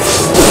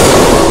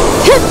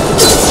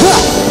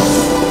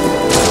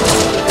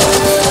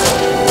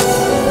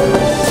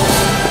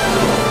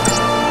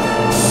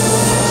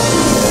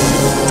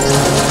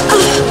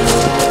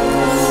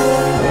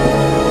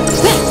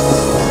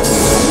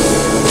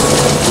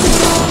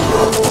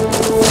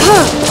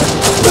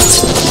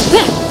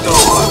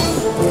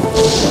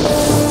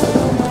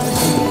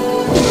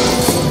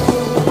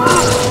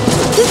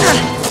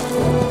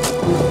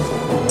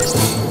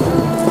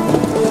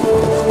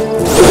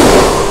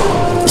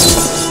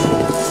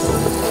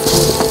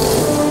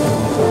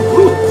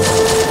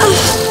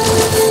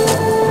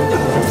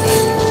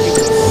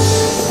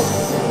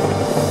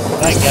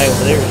 That guy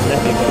over there is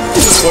nothing but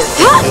short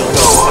damage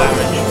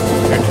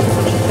compared to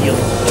how much heal.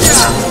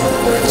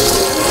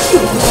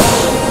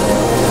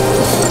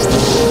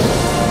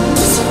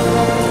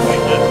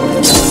 Quite good.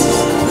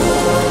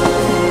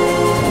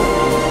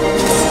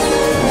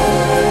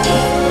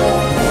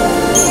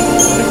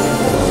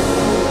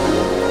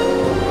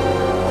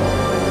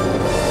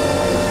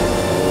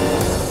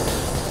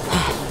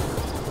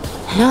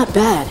 Not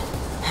bad.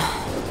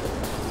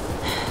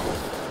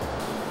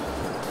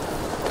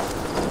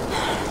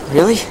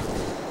 Really?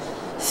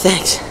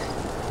 Thanks.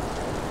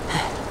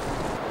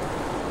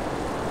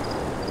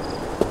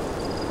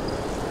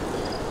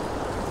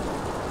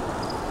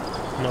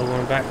 No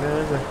going back there,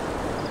 is there?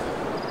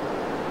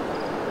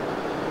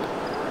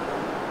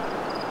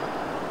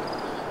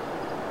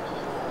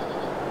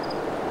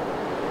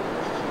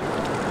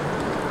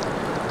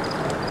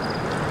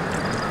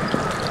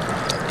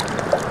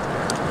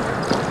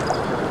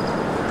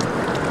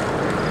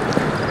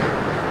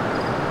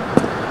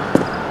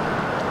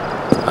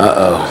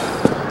 Uh-oh.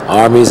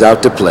 Army's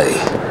out to play.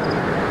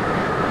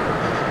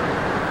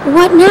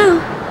 What now?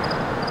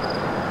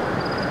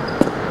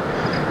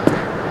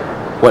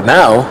 What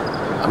now?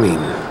 I mean,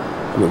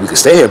 we could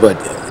stay here, but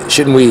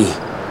shouldn't we...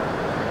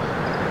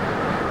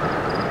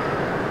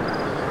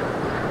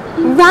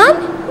 Run?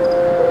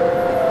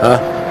 Huh?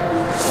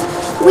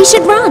 We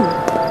should run.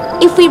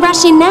 If we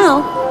rush in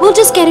now, we'll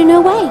just get in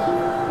our way.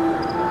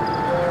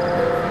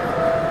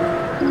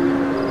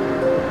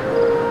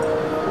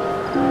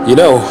 You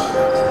know,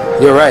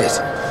 you're right.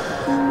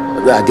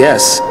 I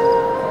guess.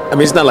 I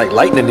mean, it's not like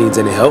Lightning needs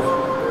any help.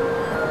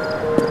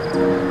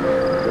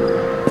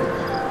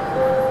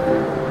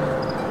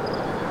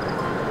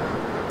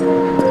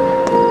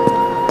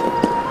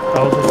 I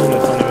also find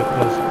it funny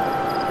because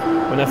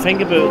when I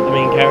think about the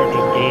main character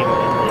of the game,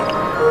 and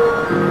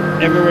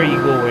like everywhere you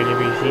go,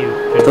 whenever you see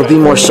There'll be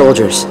more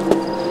soldiers.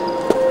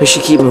 We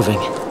should keep moving.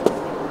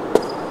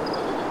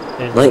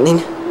 Yeah.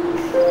 Lightning?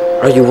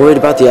 Are you worried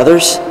about the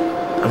others?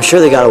 I'm sure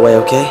they got away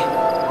okay.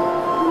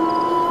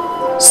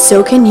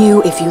 So can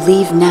you if you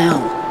leave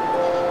now.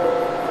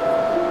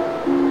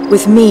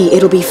 With me,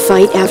 it'll be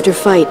fight after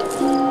fight.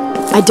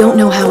 I don't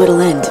know how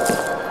it'll end.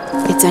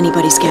 It's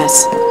anybody's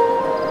guess.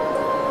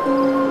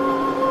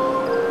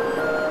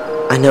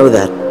 I know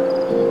that.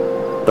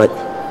 But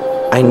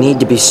I need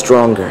to be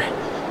stronger.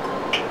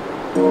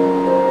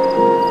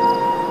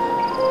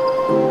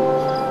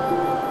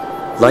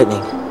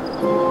 Lightning.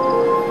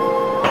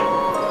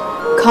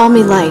 Call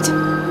me Light.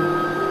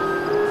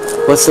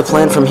 What's the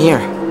plan from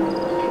here?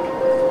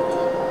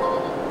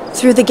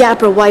 Through the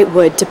Gapra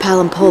Whitewood to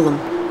Palampolum.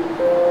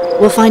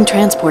 We'll find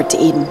transport to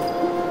Eden.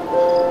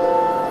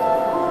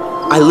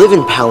 I live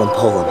in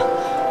Palampolum.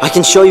 I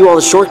can show you all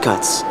the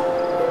shortcuts.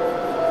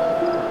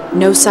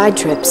 No side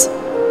trips.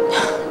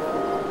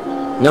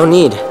 No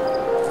need.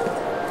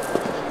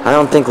 I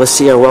don't think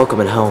Lassie are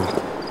welcome at home.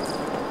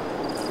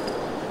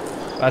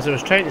 As I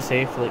was trying to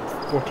say for like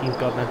 14th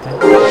goddamn time,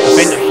 I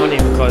find it funny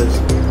because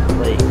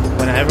like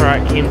whenever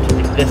I came to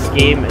this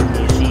game and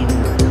you seen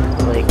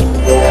like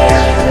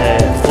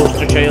the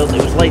poster child,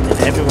 it was Lightning.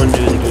 Everyone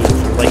knew the game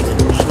for Lightning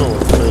or Snow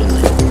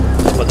clearly,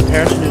 but the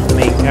person who's the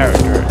main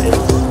character is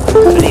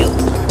Vanille.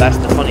 That's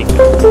the funny thing.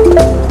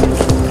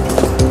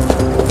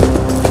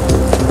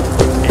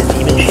 And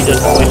even she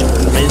does the voice. It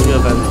reminds me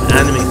of an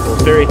anime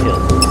called Fairy Tail.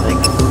 Like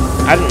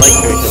I don't like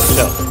Fairy Tail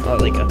myself. Not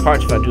like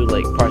parts of it I do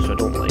like, parts of it I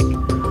don't like.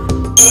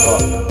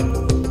 But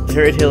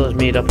Fairy Tail is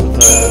made up of the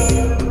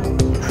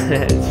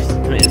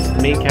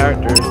main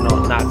character is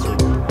not Natsu,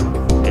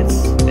 it's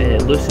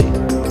Lucy,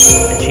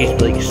 and she's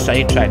like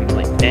sidetracked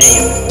like damn.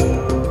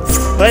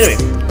 But anyway,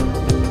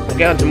 we'll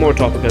get on to more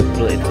topics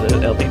related to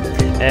the LP.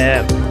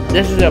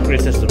 This is the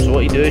upgrade system, so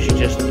what you do is you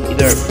just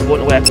either go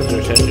into weapons or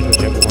accessories,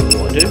 whichever one you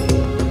want to do.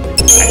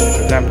 Actually,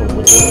 for example,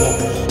 we'll do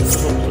focus.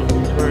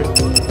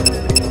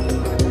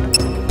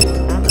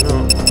 I don't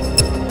know.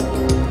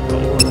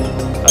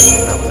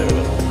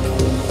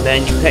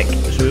 then you pick.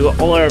 So we got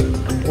all our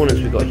components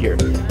we got here.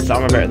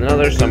 Some are better than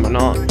others, some are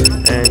not.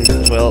 And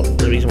well,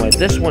 the reason why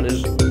this one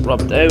is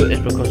rubbed out is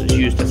because it's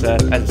used as a,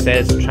 as it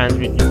says,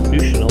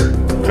 transmutational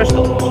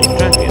crystal. So you can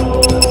transmute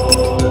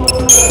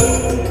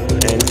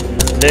it. And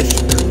this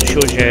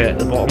shows you at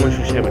the bottom,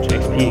 shows you how much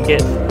XP you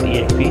get, the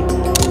EXP.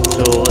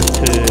 So let's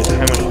do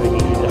how much we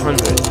need,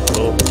 100.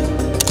 So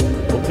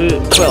we'll do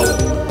 12.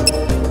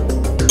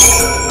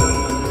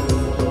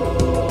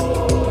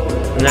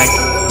 And that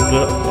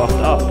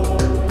buffed up.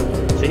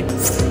 See?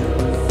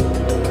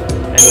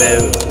 And now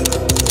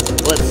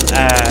let's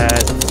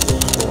add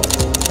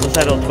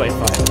all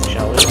 25,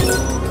 shall we?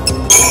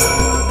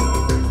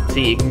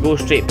 See, you can go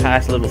straight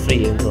past level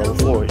 3 into level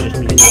 4, it's just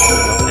me to put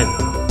enough in.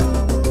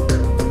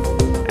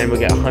 And we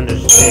get 100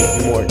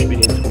 more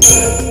experience from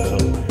that. So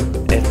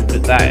if we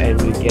put that in,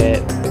 we get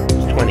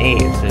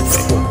 28 instead of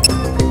 24.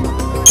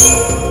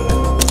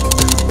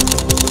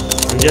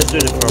 I'm just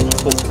doing it for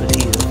Hope because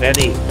he's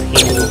very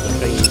painful to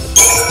train.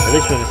 At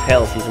least with his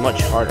health, he's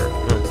much harder.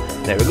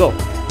 There we go.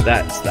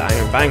 That's the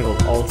Iron Bangle,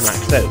 all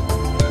maxed out.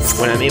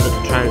 When I'm able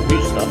to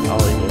transmute stuff,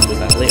 I'll even do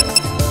that later.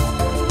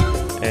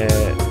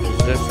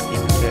 Resist,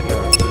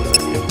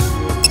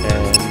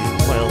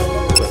 what else?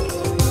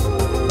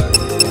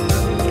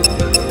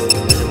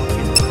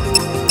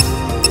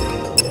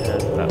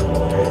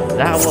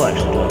 That will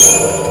actually work.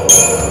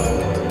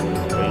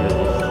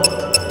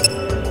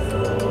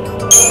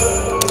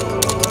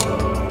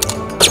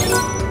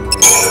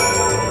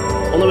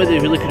 Only way they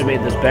really could have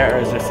made this better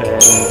is if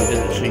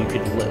so you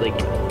could like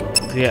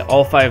get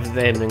all 5 of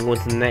them and go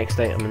to the next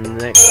item and the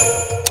next item.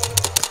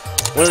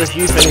 One of the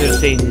few things I would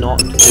say not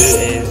to do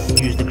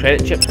is use the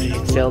credit chips because you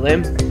can sell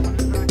them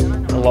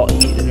a lot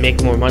easier,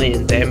 make more money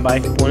and then buy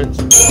components.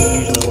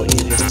 Usually a lot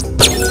easier.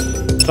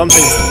 Some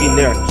things you've seen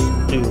there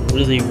do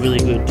really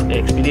good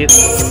experience.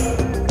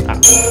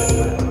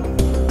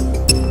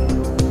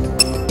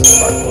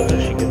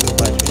 She gives me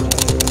 5 speed.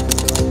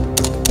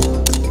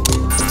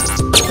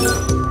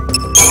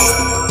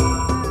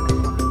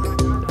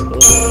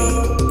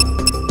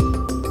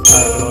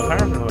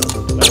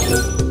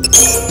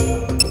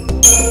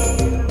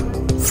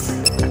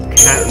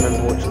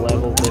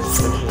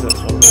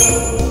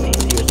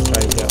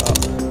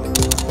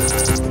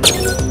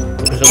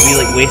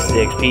 Wasted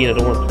XP and I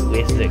don't want to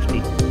waste the XP.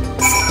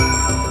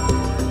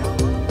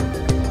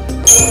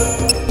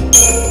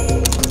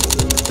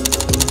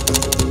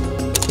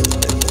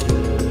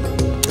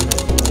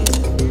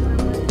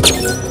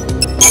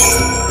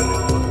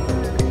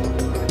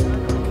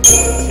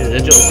 See, the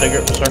digital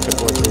circuit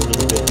boards are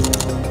really good.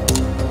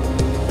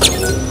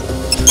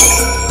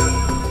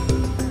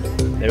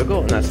 There we go,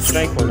 and that's the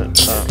strength on it.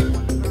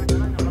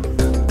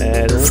 The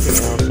only thing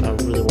else I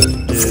really want to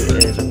do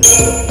is I'm going to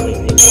put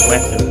lightning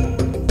weapon.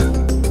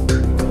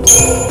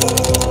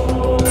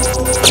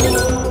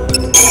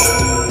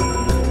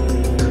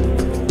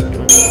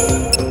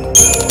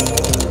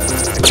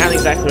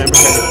 Exactly remember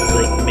how to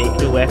like make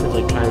new weapons,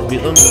 like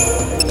transmute them.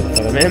 If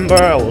I remember,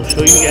 I will show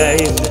you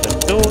guys. If I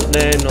don't,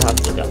 then I'll have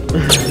to look up.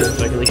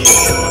 So I can at least show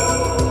you one.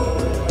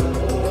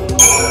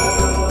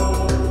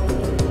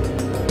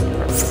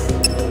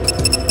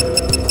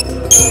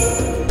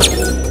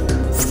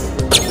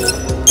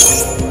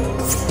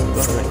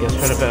 Well, I guess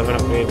quite a bit of an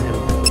upgrade with him.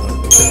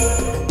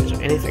 Is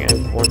there anything I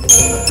want to do?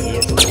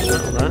 Yes, it's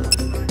not that.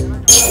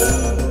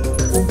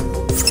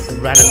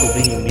 Radical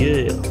beam,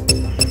 yeah.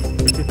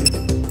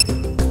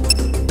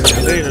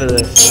 I'm getting rid of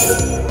this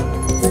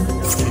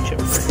 2-chip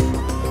thing.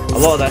 A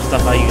lot of that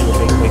stuff I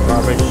usually make quite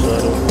garbage, so I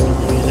don't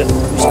really use it.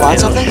 And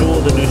I'll show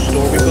the new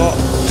store we got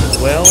as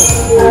well.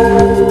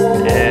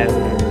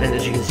 And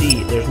as you can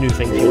see, there's new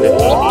things here. We got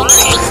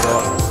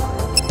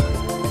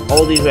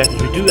all these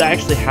weapons. We do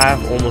actually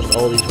have almost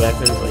all these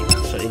weapons. Like,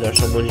 so either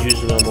someone's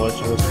using them or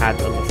someone's had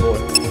them before,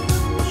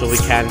 so we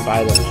can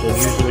buy them. So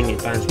usually when you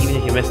advance, even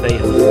if you missed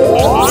items,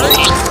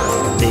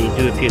 they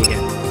do appear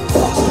again.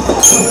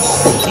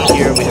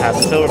 Here we have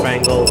the silver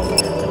bangle,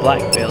 the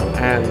black veil,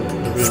 and the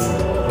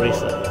rune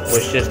bracelet,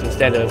 which just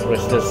instead of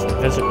which this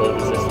physical, it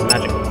was this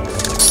magical.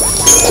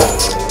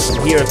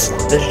 And here, this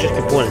is just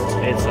components.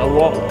 It's a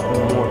lot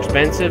more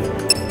expensive,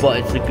 but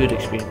it's a good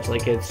experience.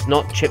 Like, it's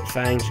not chipped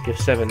fangs that give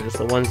 7, it's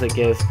the ones that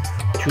give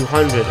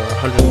 200 or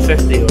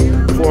 150 or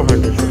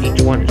 400 for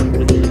each one. It's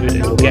really good, and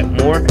you'll get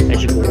more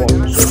as you go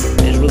on. So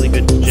it's really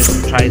good to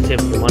just try and save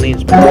the money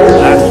and spend it on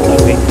that, so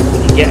that way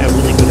when you get a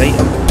really good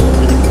item,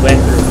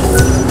 weapon,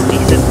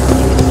 decent,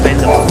 you can spend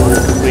it on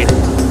great.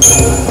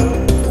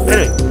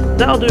 Anyway,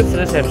 that'll do it for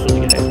this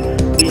episode, guys.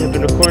 We have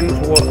been recording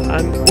for what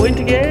I'm going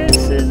to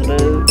guess is about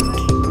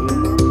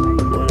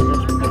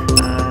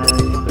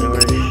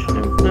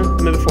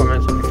maybe 4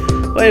 minutes.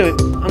 But anyway,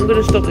 I'm going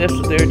to stop the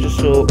episode there just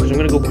so, because I'm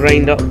going to go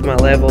grind up my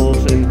levels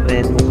and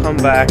then we'll come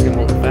back and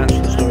we'll advance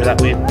the story that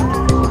way.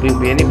 There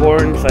won't be any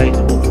boring fights,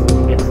 hopefully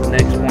we'll get to the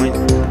next point.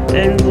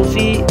 Then we'll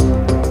see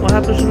what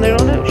happens from there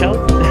on out, shall we?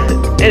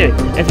 Anyway,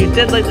 if you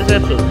did like this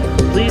episode,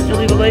 please do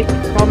leave a like,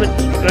 comment,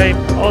 subscribe,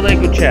 all that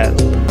good chat.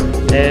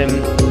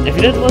 If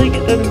you didn't like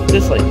it, then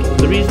dislike.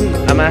 The reason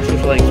I'm asking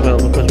for likes as well,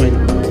 because when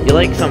you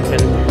like something,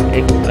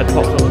 it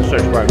pops up in the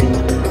search bar, means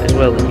as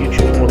well that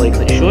YouTube's more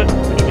likely to show it,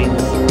 which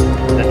means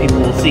that people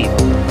will see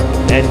it.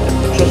 And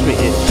trust me,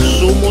 it's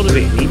so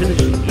motivating. Even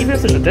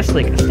if there's a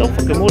dislike, it's still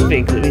fucking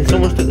motivating because it means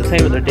someone's took the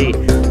time of their day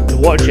to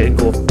watch it and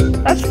go,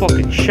 that's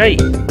fucking shite,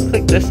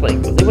 click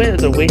dislike, but they went out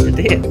of their way to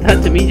do it.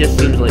 That to me just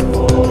seems like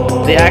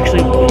they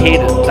actually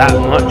hate it that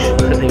much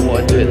that they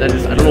want to do it. And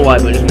I don't know why,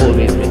 but it just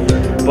motivates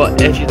me.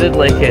 But if you did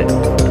like it,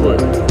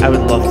 I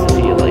would love to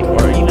see it, like,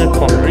 or even a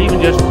comment, or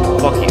even just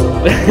fuck you.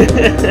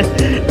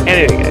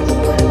 Anyway guys,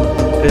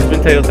 this has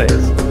been Title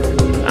Tales.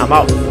 I'm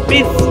out.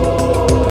 Peace!